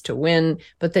needs to win,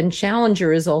 but then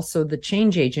challenger is also the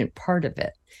change agent part of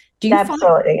it.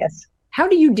 Absolutely, yes. How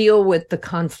do you deal with the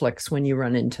conflicts when you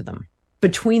run into them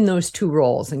between those two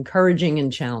roles, encouraging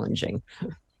and challenging?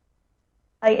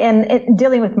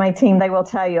 Dealing with my team, they will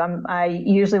tell you, I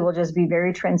usually will just be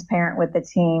very transparent with the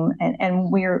team,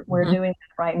 and we're doing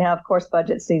that right now. Of course,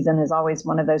 budget season is always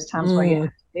one of those times where you have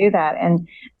to do that and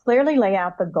clearly lay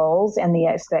out the goals and the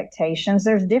expectations.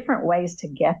 There's different ways to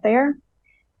get there,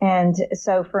 and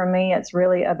so for me, it's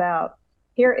really about,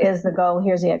 here is the goal,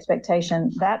 here's the expectation.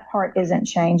 That part isn't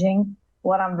changing.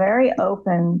 What I'm very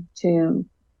open to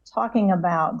talking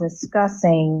about,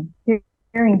 discussing,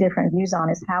 hearing different views on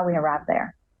is how we arrive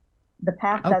there. The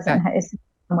path it's a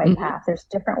one-way path. There's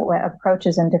different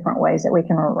approaches and different ways that we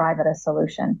can arrive at a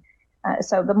solution.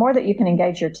 So the more that you can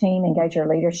engage your team, engage your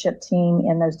leadership team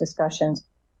in those discussions,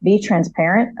 be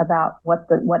transparent about what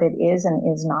it is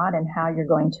and is not, and how you're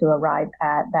going to arrive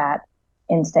at that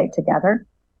end state together.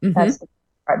 That's the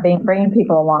part. Bringing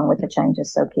people along with the change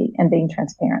is so key, and being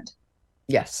transparent.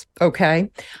 Yes. Okay.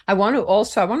 I want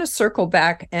to circle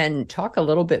back and talk a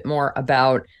little bit more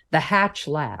about the Hatch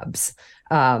Labs.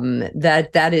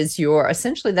 That is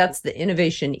essentially that's the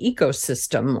innovation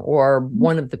ecosystem, or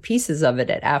one of the pieces of it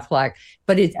at Aflac,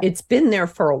 but it's been there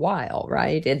for a while,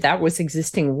 right? That was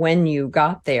existing when you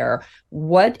got there.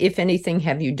 What, if anything,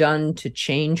 have you done to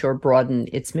change or broaden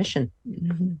its mission?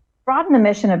 Broaden the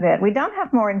mission a bit. We don't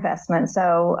have more investment.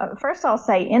 So first I'll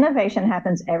say innovation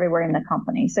happens everywhere in the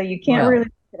company. So you can't really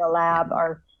look at a lab,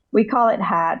 or we call it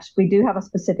Hatch. We do have a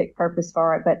specific purpose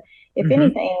for it. But if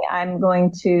anything, I'm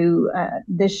going to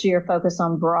this year focus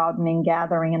on broadening,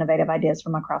 gathering innovative ideas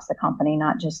from across the company,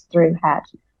 not just through Hatch.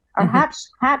 Our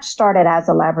Hatch started as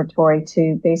a laboratory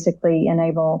to basically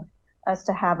enable us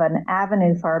to have an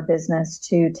avenue for our business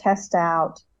to test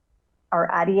out or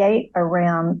ideate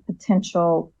around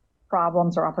potential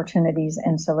problems or opportunities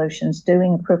and solutions,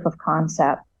 doing a proof of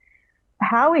concept.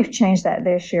 How we've changed that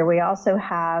this year, we also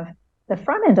have the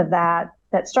front end of that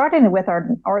started with our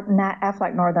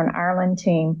Aflac Northern Ireland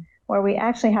team, where we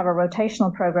actually have a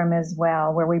rotational program as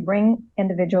well, where we bring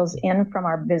individuals in from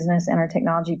our business and our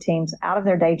technology teams out of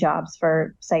their day jobs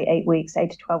for, say, 8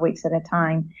 to 12 weeks at a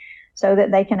time, so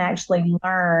that they can actually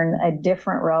learn a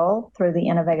different role through the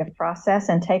innovative process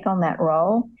and take on that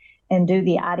role and do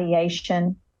the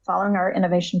ideation following our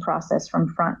innovation process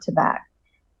from front to back.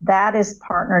 That is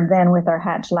partnered then with our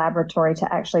Hatch laboratory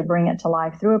to actually bring it to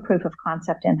life through a proof of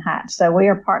concept in Hatch. So we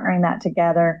are partnering that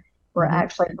together. We're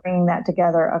actually bringing that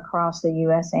together across the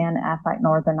U.S. and Aflac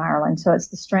Northern Ireland. So it's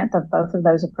the strength of both of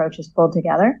those approaches pulled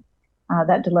together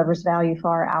that delivers value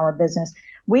for our business.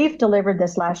 We've delivered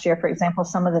this last year. For example,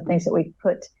 some of the things that we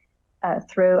put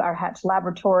through our Hatch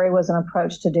laboratory was an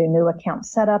approach to do new account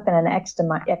setup in an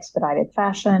expedited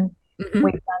fashion. Mm-hmm.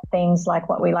 We've done things like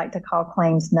what we like to call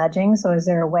claims nudging. So is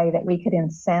there a way that we could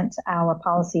incent our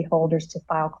policyholders to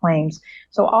file claims?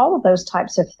 So all of those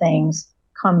types of things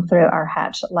come through our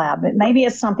Hatch lab. But maybe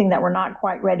it's something that we're not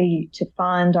quite ready to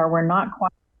fund, or we're not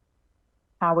quite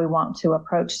how we want to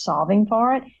approach solving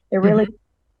for it. They're really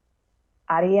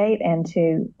ideate and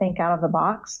to think out of the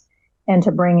box and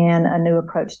to bring in a new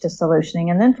approach to solutioning.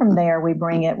 And then from there, we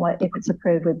bring it, if it's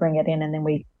approved, we bring it in, and then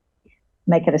we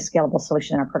make it a scalable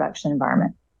solution in our production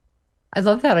environment. I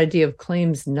love that idea of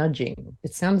claims nudging.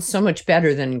 It sounds so much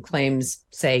better than claims,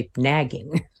 say,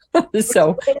 nagging.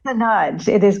 So it's a nudge.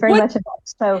 It is very much a nudge.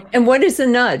 So, and what is a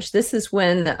nudge? This is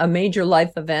when a major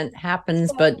life event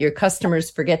happens, but your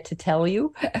customers forget to tell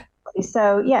you.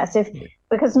 So yes,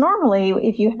 because normally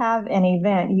if you have an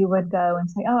event, you would go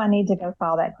and say, "Oh, I need to go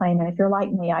file that claim." And if you're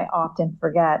like me, I often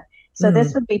forget. So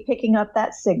this would be picking up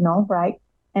that signal, right,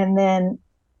 and then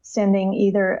sending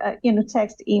either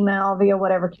text, email, via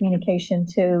whatever communication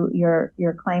to your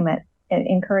claimant,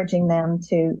 encouraging them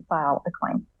to file a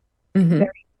claim.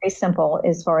 Very, very simple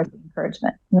as far as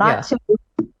encouragement, not too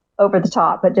over the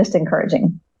top, but just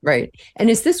encouraging. Right. And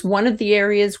is this one of the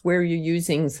areas where you're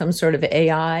using some sort of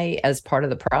AI as part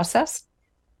of the process?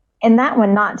 In that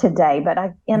one, not today, but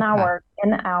in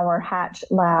our Hatch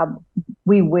lab,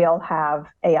 we will have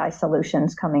AI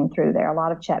solutions coming through there. A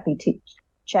lot of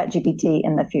ChatGPT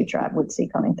in the future, I would see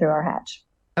coming through our Hatch.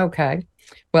 Okay.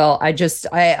 Well, I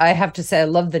have to say, I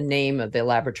love the name of the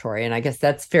laboratory, and I guess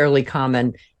that's fairly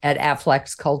common at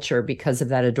Aflac's culture because of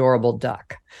that adorable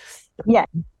duck. Yeah.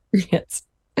 Yes.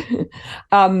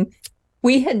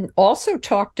 We had also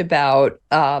talked about,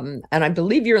 and I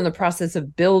believe you're in the process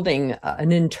of building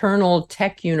an internal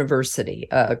tech university,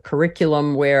 a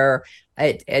curriculum where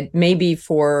it may be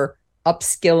for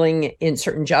upskilling in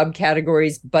certain job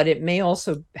categories, but it may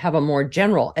also have a more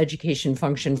general education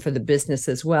function for the business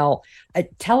as well.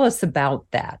 Tell us about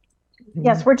that.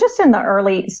 Yes, we're just in the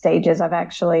early stages. I've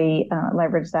actually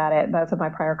leveraged that at both of my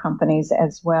prior companies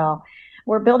as well.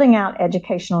 We're building out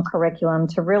educational curriculum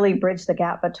to really bridge the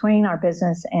gap between our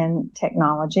business and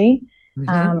technology.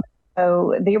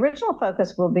 So the original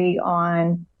focus will be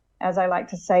on, as I like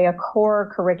to say, a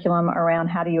core curriculum around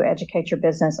how do you educate your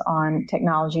business on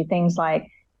technology. Things like,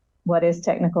 what is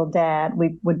technical debt?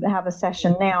 We would have a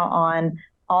session now on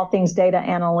all things data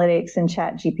analytics and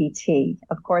ChatGPT.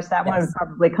 Of course, that one would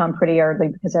probably come pretty early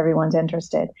because everyone's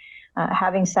interested.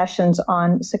 Having sessions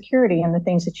on security and the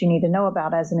things that you need to know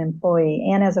about as an employee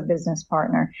and as a business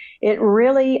partner. It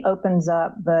really opens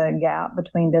up the gap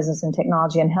between business and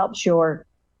technology and helps your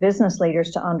business leaders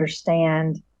to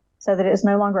understand, so that it's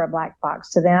no longer a black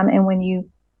box to them. And when you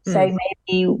say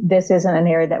maybe this isn't an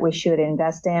area that we should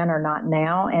invest in or not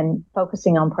now, and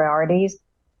focusing on priorities,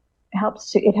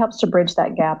 it helps to bridge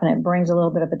that gap, and it brings a little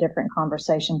bit of a different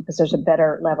conversation because there's a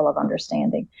better level of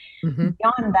understanding.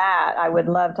 Beyond that, I would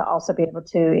love to also be able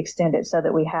to extend it so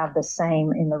that we have the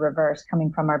same in the reverse coming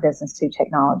from our business to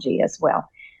technology as well.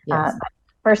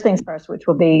 First things first, which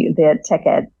will be the tech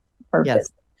ed for business.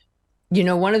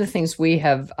 One of the things we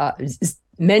have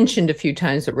mentioned a few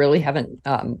times but really haven't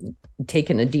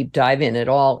taken a deep dive in at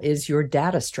all is your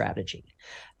data strategy.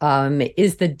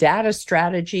 Is the data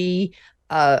strategy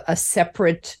a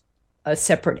separate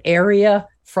area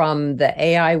from the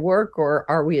AI work, or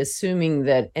are we assuming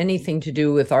that anything to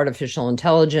do with artificial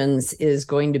intelligence is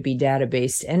going to be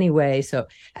data-based anyway? So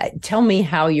tell me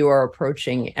how you are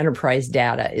approaching enterprise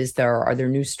data. Are there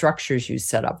new structures you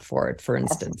set up for it, for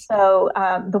instance? So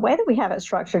the way that we have it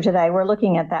structured today, we're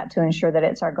looking at that to ensure that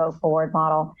it's our go-forward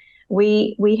model.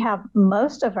 We have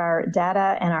most of our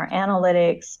data and our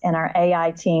analytics and our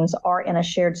AI teams are in a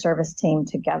shared service team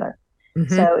together.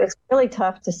 So it's really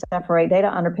tough to separate. Data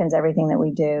underpins everything that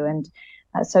we do. And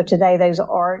so today those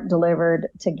are delivered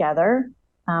together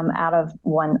out of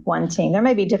one team. There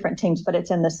may be different teams, but it's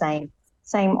in the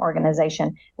same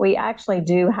organization. We actually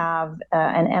do have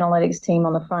an analytics team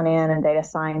on the front end and data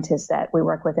scientists that we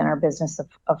work with in our business,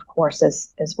 of course,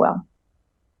 as well.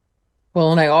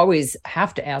 Well, and I always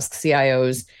have to ask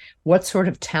CIOs, what sort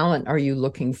of talent are you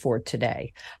looking for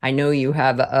today? I know you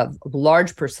have a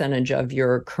large percentage of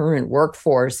your current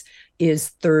workforce is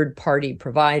third-party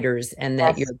providers, and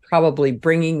that you're probably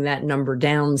bringing that number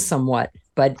down somewhat.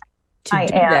 But to do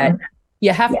that,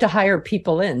 you have to hire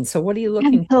people in. So what are you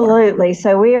looking for? Absolutely.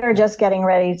 So we are just getting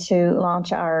ready to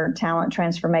launch our talent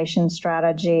transformation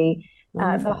strategy.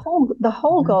 The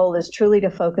whole goal is truly to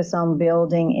focus on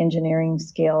building engineering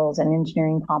skills and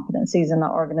engineering competencies in the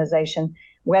organization,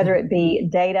 whether it be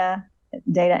data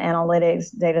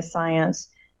analytics, data science,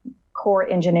 core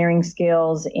engineering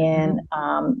skills in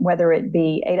whether it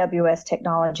be AWS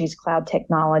technologies, cloud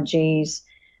technologies,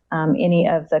 any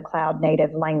of the cloud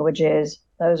native languages.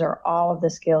 Those are all of the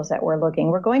skills that we're looking.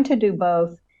 We're going to do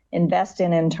both, invest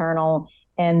in internal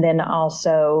and then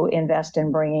also invest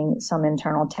in bringing some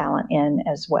internal talent in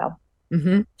as well.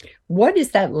 Mm-hmm. What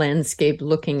is that landscape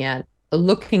looking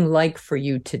like for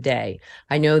you today?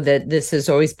 I know that this has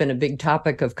always been a big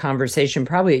topic of conversation,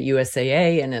 probably at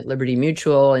USAA and at Liberty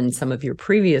Mutual and some of your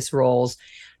previous roles.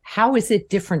 How is it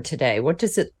different today? What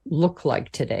does it look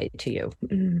like today to you?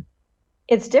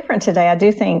 It's different today. I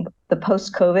do think the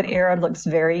post-COVID era looks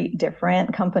very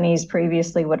different. Companies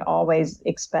previously would always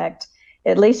expect,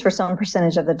 at least for some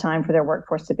percentage of the time, for their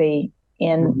workforce to be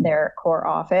in their core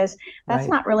office. That's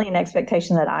not really an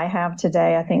expectation that I have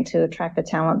today. I think to attract the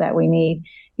talent that we need,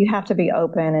 you have to be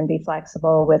open and be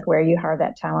flexible with where you hire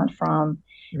that talent from.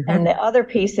 And the other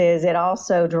piece is it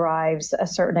also drives a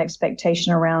certain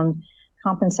expectation around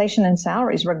compensation and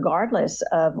salaries, regardless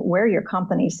of where your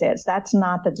company sits. That's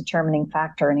not the determining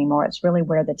factor anymore. It's really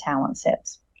where the talent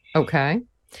sits. Okay.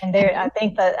 And there, I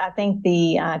think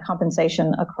the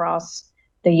compensation across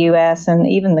the U.S. and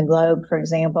even the globe, for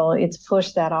example, it's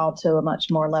pushed that all to a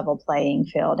much more level playing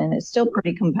field, and it's still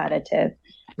pretty competitive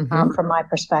from my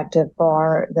perspective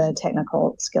for the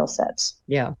technical skill sets.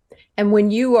 Yeah. And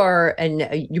when you are,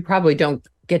 and you probably don't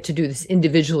get to do this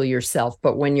individually yourself,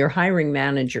 but when your hiring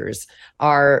managers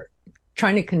are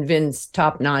trying to convince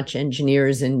top-notch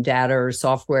engineers in data or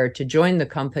software to join the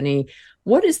company,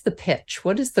 what is the pitch?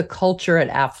 What is the culture at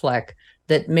Aflac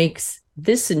that makes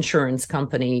this insurance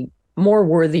company more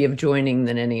worthy of joining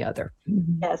than any other?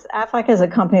 Yes, Aflac is a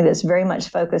company that's very much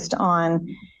focused on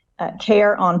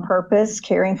care on purpose,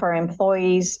 caring for our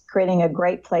employees, creating a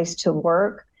great place to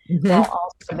work, while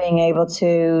also being able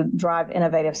to drive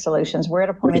innovative solutions. We're at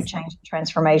a point of change and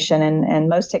transformation, and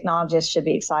most technologists should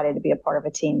be excited to be a part of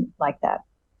a team like that.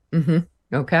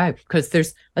 Okay, because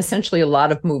there's essentially a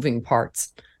lot of moving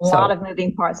parts. A lot of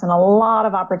moving parts and a lot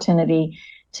of opportunity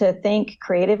to think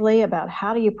creatively about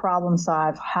how do you problem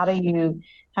solve, how do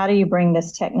you bring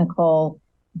this technical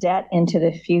debt into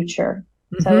the future.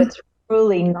 So it's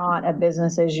truly not a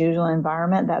business as usual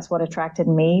environment. That's what attracted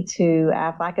me to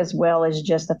Aflac, as well as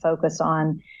just the focus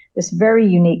on this very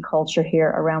unique culture here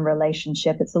around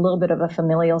relationship. It's a little bit of a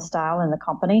familial style in the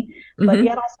company, but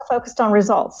yet also focused on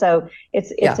results. So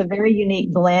it's a very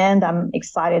unique blend. I'm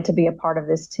excited to be a part of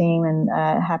this team and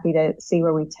happy to see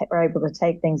where we're able to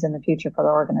take things in the future for the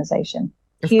organization.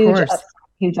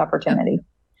 Huge opportunity.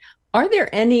 Are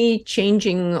there any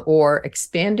changing or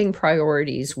expanding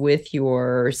priorities with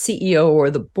your CEO or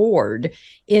the board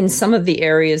in some of the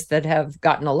areas that have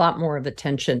gotten a lot more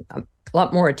attention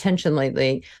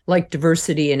lately, like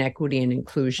diversity and equity and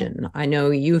inclusion? I know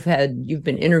you've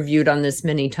been interviewed on this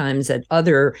many times at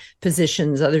other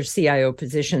positions, other CIO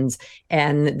positions,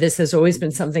 and this has always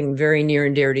been something very near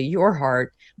and dear to your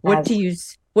heart. What do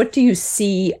you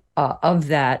see of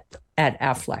that at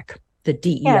Aflac? The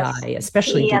DEI,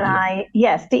 especially DEI.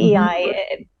 Yes,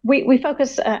 DEI. We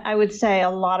focus, I would say a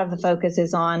lot of the focus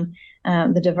is on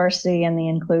the diversity and the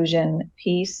inclusion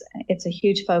piece. It's a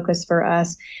huge focus for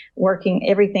us, working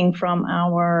everything from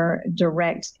our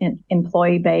direct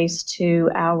employee base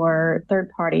to our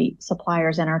third-party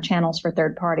suppliers and our channels for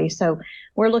third parties. So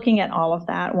we're looking at all of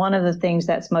that. One of the things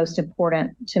that's most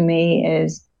important to me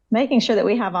is making sure that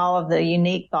we have all of the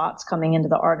unique thoughts coming into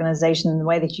the organization. And the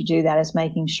way that you do that is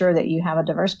making sure that you have a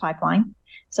diverse pipeline.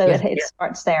 So it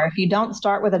starts there. If you don't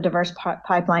start with a diverse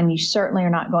pipeline, you certainly are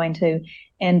not going to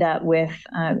end up with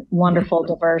wonderful,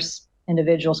 diverse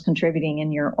individuals contributing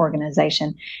in your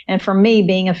organization. And for me,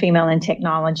 being a female in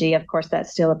technology, of course,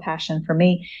 that's still a passion for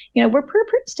me. You know, we're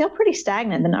still pretty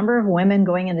stagnant. The number of women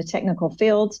going into technical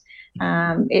fields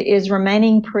is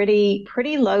remaining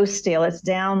pretty low still. It's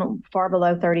down far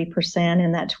below 30%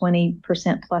 in that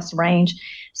 20% plus range.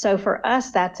 So for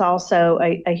us, that's also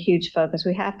a huge focus.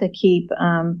 We have to keep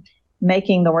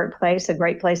making the workplace a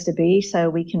great place to be so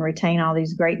we can retain all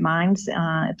these great minds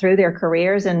through their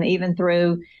careers and even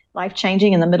through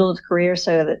life-changing in the middle of the career,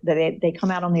 so that they come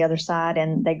out on the other side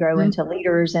and they grow into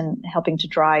leaders and helping to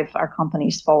drive our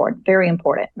companies forward. Very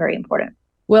important, very important.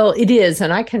 Well, it is.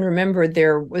 And I can remember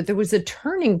there was a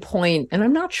turning point, and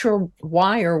I'm not sure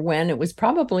why or when. It was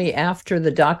probably after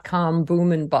the dot-com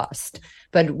boom and bust.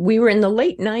 But we were in the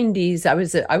late 90s.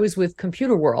 I was with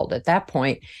Computer World at that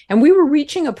point, and we were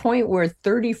reaching a point where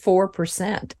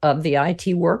 34% of the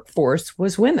IT workforce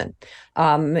was women.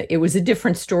 It was a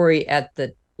different story at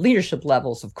the leadership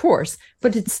levels, of course,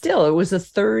 but it was a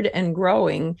third and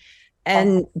growing.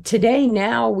 And today,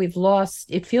 now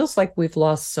it feels like we've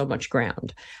lost so much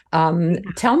ground.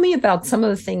 Tell me about some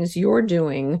of the things you're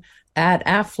doing at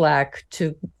Aflac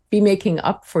to be making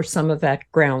up for some of that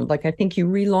ground? Like I think you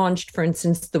relaunched, for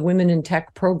instance, the Women in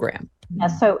Tech program.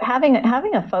 So having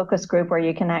a focus group where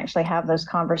you can actually have those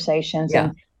conversations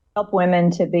and help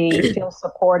women to feel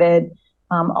supported,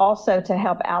 also to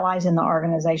help allies in the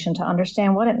organization to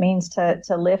understand what it means to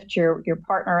lift your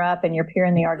partner up and your peer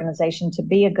in the organization to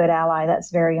be a good ally.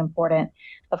 That's very important.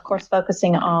 Of course,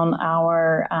 focusing on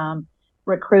our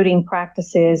recruiting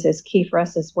practices is key for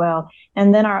us as well.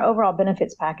 And then our overall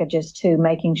benefits packages too,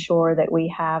 making sure that we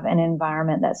have an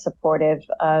environment that's supportive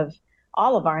of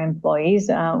all of our employees,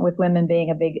 with women being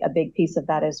a big piece of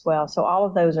that as well. So all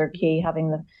of those are key.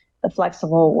 Having the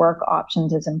flexible work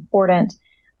options is important,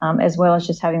 as well as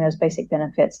just having those basic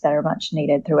benefits that are much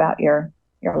needed throughout your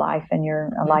life and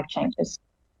your life changes.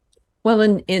 Well,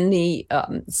 in the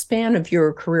span of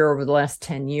your career over the last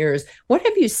 10 years, what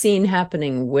have you seen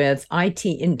happening with IT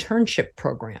internship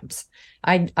programs?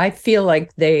 I feel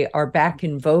like they are back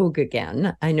in vogue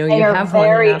again. I know you have one. They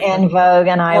are very in vogue,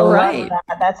 and I love right.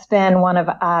 that. That's been one of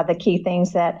the key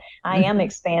things that I am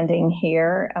expanding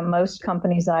here. Most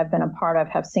companies that I've been a part of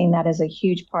have seen that as a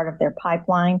huge part of their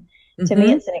pipeline. To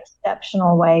me, it's an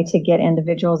exceptional way to get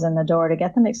individuals in the door, to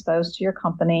get them exposed to your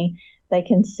company. They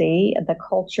can see the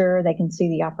culture, they can see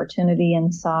the opportunity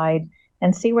inside,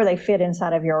 and see where they fit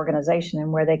inside of your organization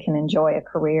and where they can enjoy a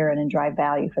career and drive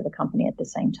value for the company at the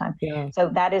same time. Yeah. So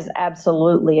that is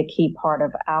absolutely a key part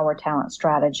of our talent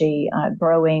strategy,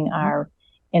 growing our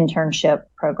internship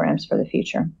programs for the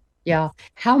future. Yeah.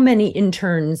 How many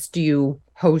interns do you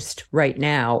host right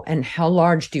now, and how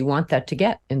large do you want that to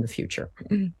get in the future?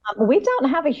 We don't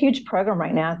have a huge program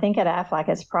right now. I think at Aflac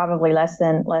it's probably less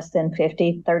than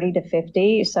 50, 30 to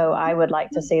 50. So I would like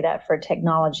to see that for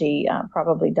technology,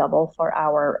 probably double for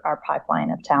our pipeline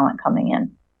of talent coming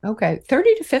in. Okay.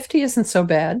 30 to 50 isn't so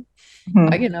bad.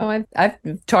 Mm-hmm.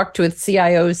 I've talked with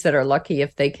CIOs that are lucky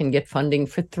if they can get funding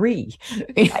for 3.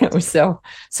 So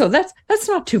that's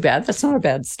not too bad. That's not a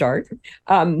bad start.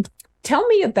 Tell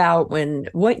me about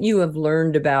what you have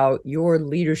learned about your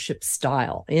leadership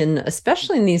style,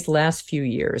 especially in these last few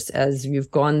years, as you've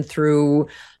gone through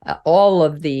all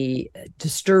of the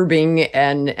disturbing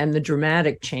and the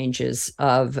dramatic changes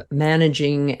of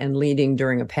managing and leading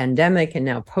during a pandemic and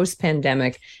now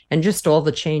post-pandemic, and just all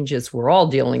the changes we're all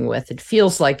dealing with. It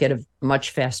feels like at a much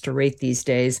faster rate these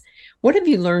days. What have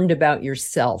you learned about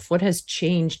yourself? What has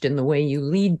changed in the way you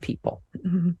lead people?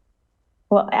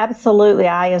 Well, absolutely.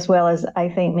 I, as well as I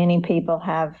think many people,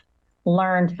 have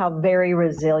learned how very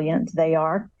resilient they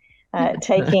are,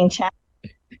 taking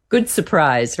challenges. Good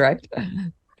surprise, right?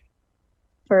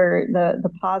 For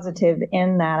the positive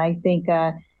in that, I think,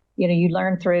 you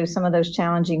learn through some of those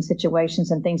challenging situations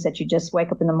and things that you just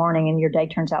wake up in the morning and your day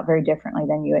turns out very differently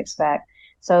than you expect.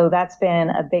 So that's been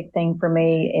a big thing for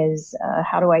me, is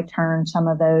how do I turn some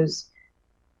of those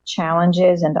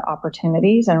challenges into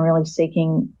opportunities, and really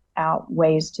seeking out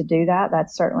ways to do that.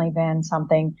 That's certainly been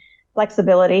something.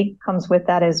 Flexibility comes with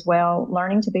that as well.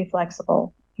 Learning to be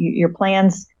flexible. Your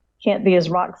plans can't be as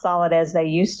rock solid as they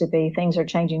used to be. Things are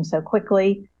changing so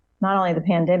quickly, not only the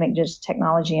pandemic, just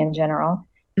technology in general.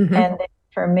 Mm-hmm. And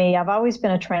for me, I've always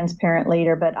been a transparent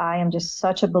leader, but I am just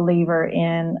such a believer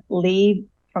in lead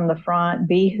from the front,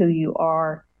 be who you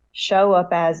are, show up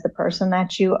as the person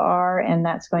that you are, and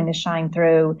that's going to shine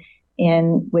through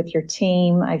with your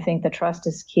team. I think the trust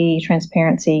is key.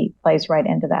 Transparency plays right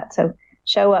into that. So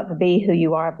show up, be who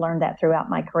you are. I've learned that throughout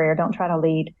my career. Don't try to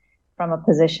lead from a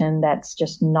position that's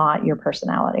just not your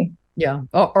personality. Yeah,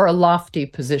 or a lofty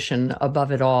position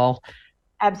above it all.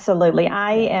 Absolutely.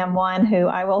 I am one who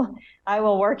I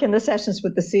will work in the sessions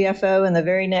with the CFO, and the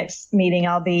very next meeting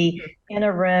I'll be in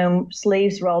a room,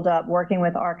 sleeves rolled up, working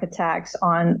with architects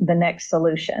on the next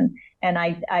solution. And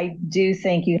I do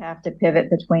think you have to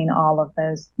pivot between all of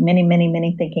those. Many, many,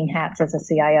 many thinking hats as a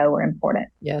CIO are important.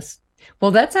 Yes. Well,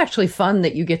 that's actually fun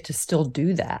that you get to still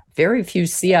do that. Very few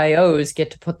CIOs get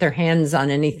to put their hands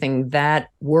on anything that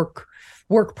work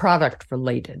product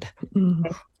related.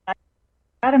 I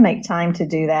try to make time to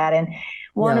do that. And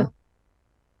one of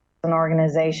an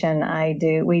organization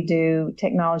we do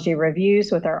technology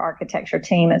reviews with our architecture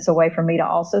team. It's a way for me to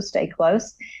also stay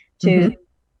close to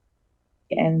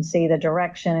and see the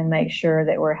direction and make sure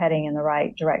that we're heading in the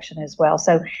right direction as well.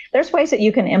 So there's ways that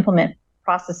you can implement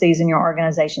processes in your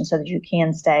organization so that you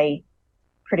can stay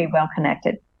pretty well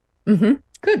connected. Mm-hmm.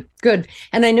 Good.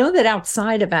 And I know that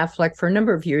outside of Aflac, for a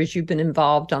number of years, you've been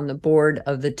involved on the board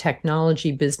of the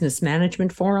Technology Business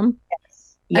Management Forum.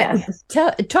 Yes.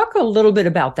 Talk a little bit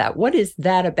about that. What is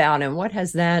that about, and what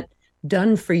has that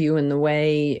done for you in the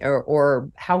way, or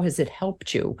how has it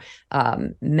helped you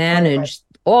manage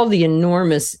all the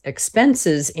enormous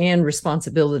expenses and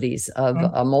responsibilities of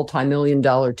a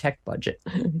multi-million-dollar tech budget.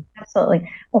 Absolutely.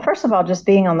 Well, first of all, just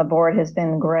being on the board has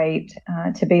been great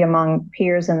to be among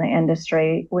peers in the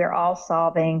industry. We're all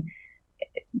solving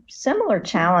similar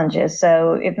challenges.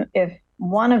 So if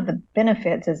one of the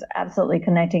benefits is absolutely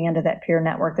connecting into that peer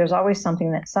network, there's always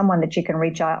someone that you can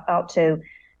reach out to,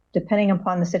 depending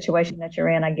upon the situation that you're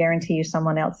in. I guarantee you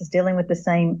someone else is dealing with the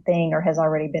same thing or has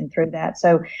already been through that.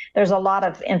 So there's a lot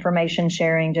of information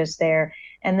sharing just there.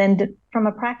 And then from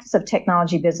a practice of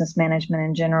technology business management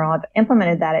in general, I've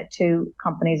implemented that at 2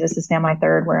 companies. This is now my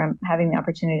 3rd where I'm having the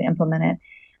opportunity to implement it.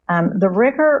 The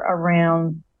rigor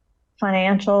around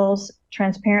financials,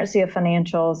 transparency of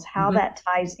financials, how that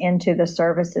ties into the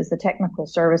services, the technical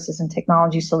services and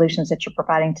technology solutions that you're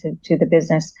providing to the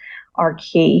business are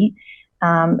key.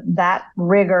 That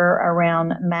rigor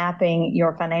around mapping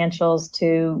your financials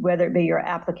to whether it be your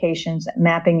applications,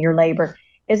 mapping your labor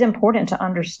is important to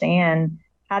understand.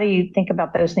 How do you think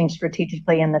about those things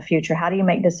strategically in the future? How do you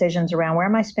make decisions around where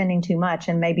am I spending too much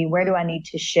and maybe where do I need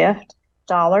to shift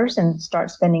dollars and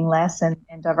start spending less and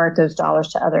divert those dollars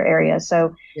to other areas?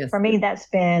 So for me, that's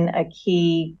been a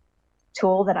key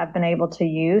tool that I've been able to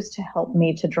use to help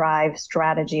me to drive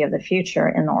strategy of the future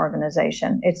in the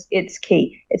organization. It's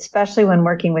key, especially when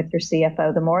working with your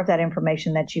CFO. The more of that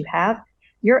information that you have,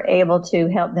 you're able to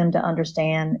help them to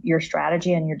understand your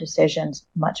strategy and your decisions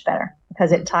much better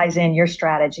because it ties in your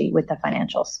strategy with the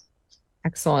financials.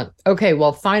 Excellent. Okay,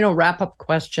 well, final wrap-up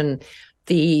question.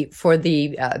 For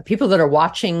the people that are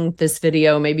watching this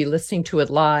video, maybe listening to it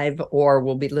live or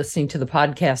will be listening to the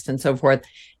podcast and so forth,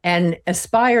 and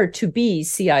aspire to be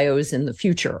CIOs in the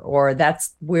future, or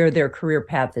that's where their career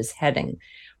path is heading,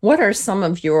 what are some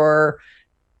of your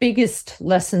biggest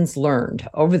lessons learned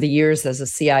over the years as a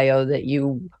CIO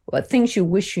what things you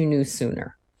wish you knew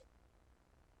sooner?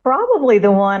 Probably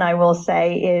the one I will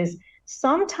say is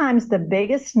sometimes the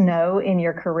biggest no in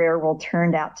your career will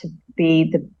turn out to be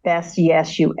the best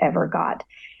yes you ever got.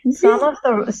 Some of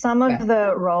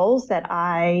the roles that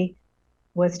I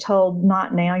was told,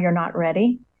 not now, you're not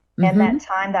ready. And that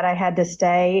time that I had to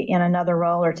stay in another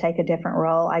role or take a different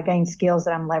role, I gained skills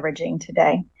that I'm leveraging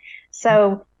today.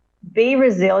 So be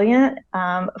resilient,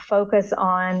 focus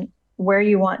on where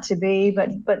you want to be,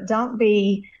 but don't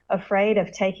be afraid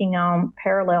of taking on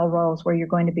parallel roles where you're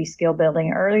going to be skill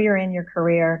building earlier in your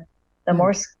career. The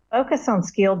more focus on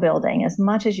skill building as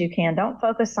much as you can. Don't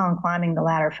focus on climbing the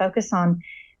ladder. Focus on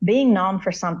being known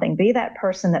for something. Be that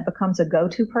person that becomes a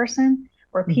go-to person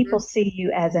where people see you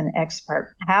as an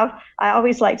expert. I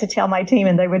always like to tell my team,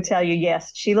 and they would tell you,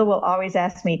 yes, Sheila will always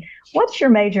ask me, what's your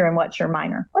major and what's your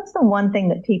minor? What's the one thing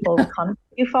that people come to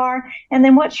you for? And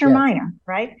then what's your minor,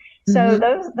 right? So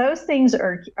those things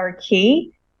are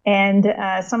key. And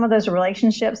some of those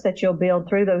relationships that you'll build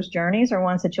through those journeys are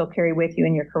ones that you'll carry with you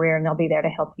in your career, and they'll be there to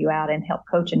help you out and help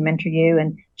coach and mentor you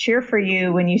and cheer for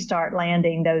you when you start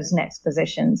landing those next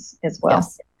positions as well.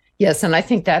 Yes, and I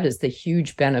think that is the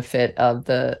huge benefit of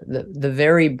the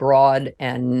very broad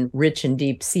and rich and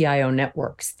deep CIO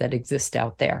networks that exist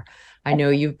out there. I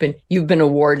know you've been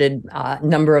awarded a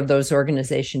number of those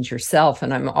organizations yourself,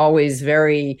 and I'm always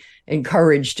very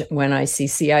encouraged when I see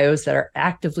CIOs that are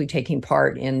actively taking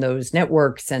part in those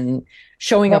networks and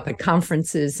showing up at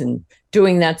conferences and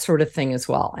doing that sort of thing as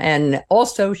well, and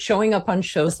also showing up on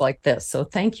shows like this. So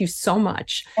thank you so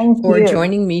much for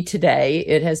joining me today.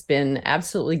 It has been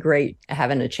absolutely great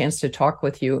having a chance to talk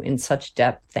with you in such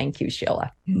depth. Thank you,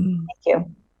 Sheila. Thank you.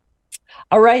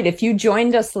 All right, if you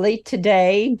joined us late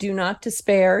today, do not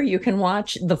despair. You can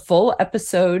watch the full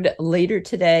episode later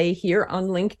today here on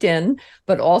LinkedIn,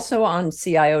 but also on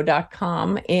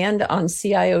CIO.com and on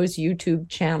CIO's YouTube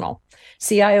channel.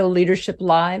 CIO Leadership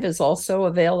Live is also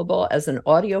available as an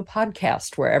audio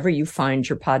podcast wherever you find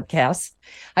your podcasts.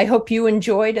 I hope you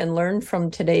enjoyed and learned from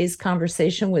today's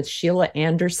conversation with Shelia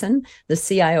Anderson, the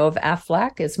CIO of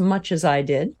Aflac, as much as I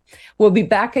did. We'll be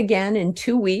back again in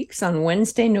 2 weeks on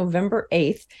Wednesday, November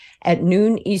 8th at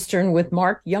noon Eastern with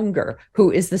Mark Younger,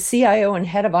 who is the CIO and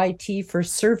head of IT for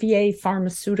Servier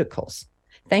Pharmaceuticals.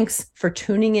 Thanks for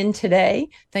tuning in today.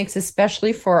 Thanks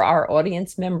especially for our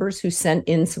audience members who sent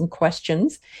in some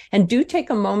questions. And do take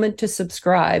a moment to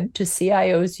subscribe to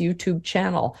CIO's YouTube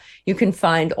channel. You can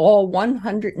find all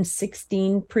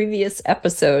 116 previous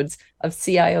episodes of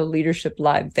CIO Leadership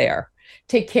Live there.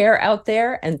 Take care out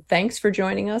there, and thanks for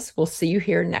joining us. We'll see you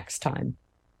here next time.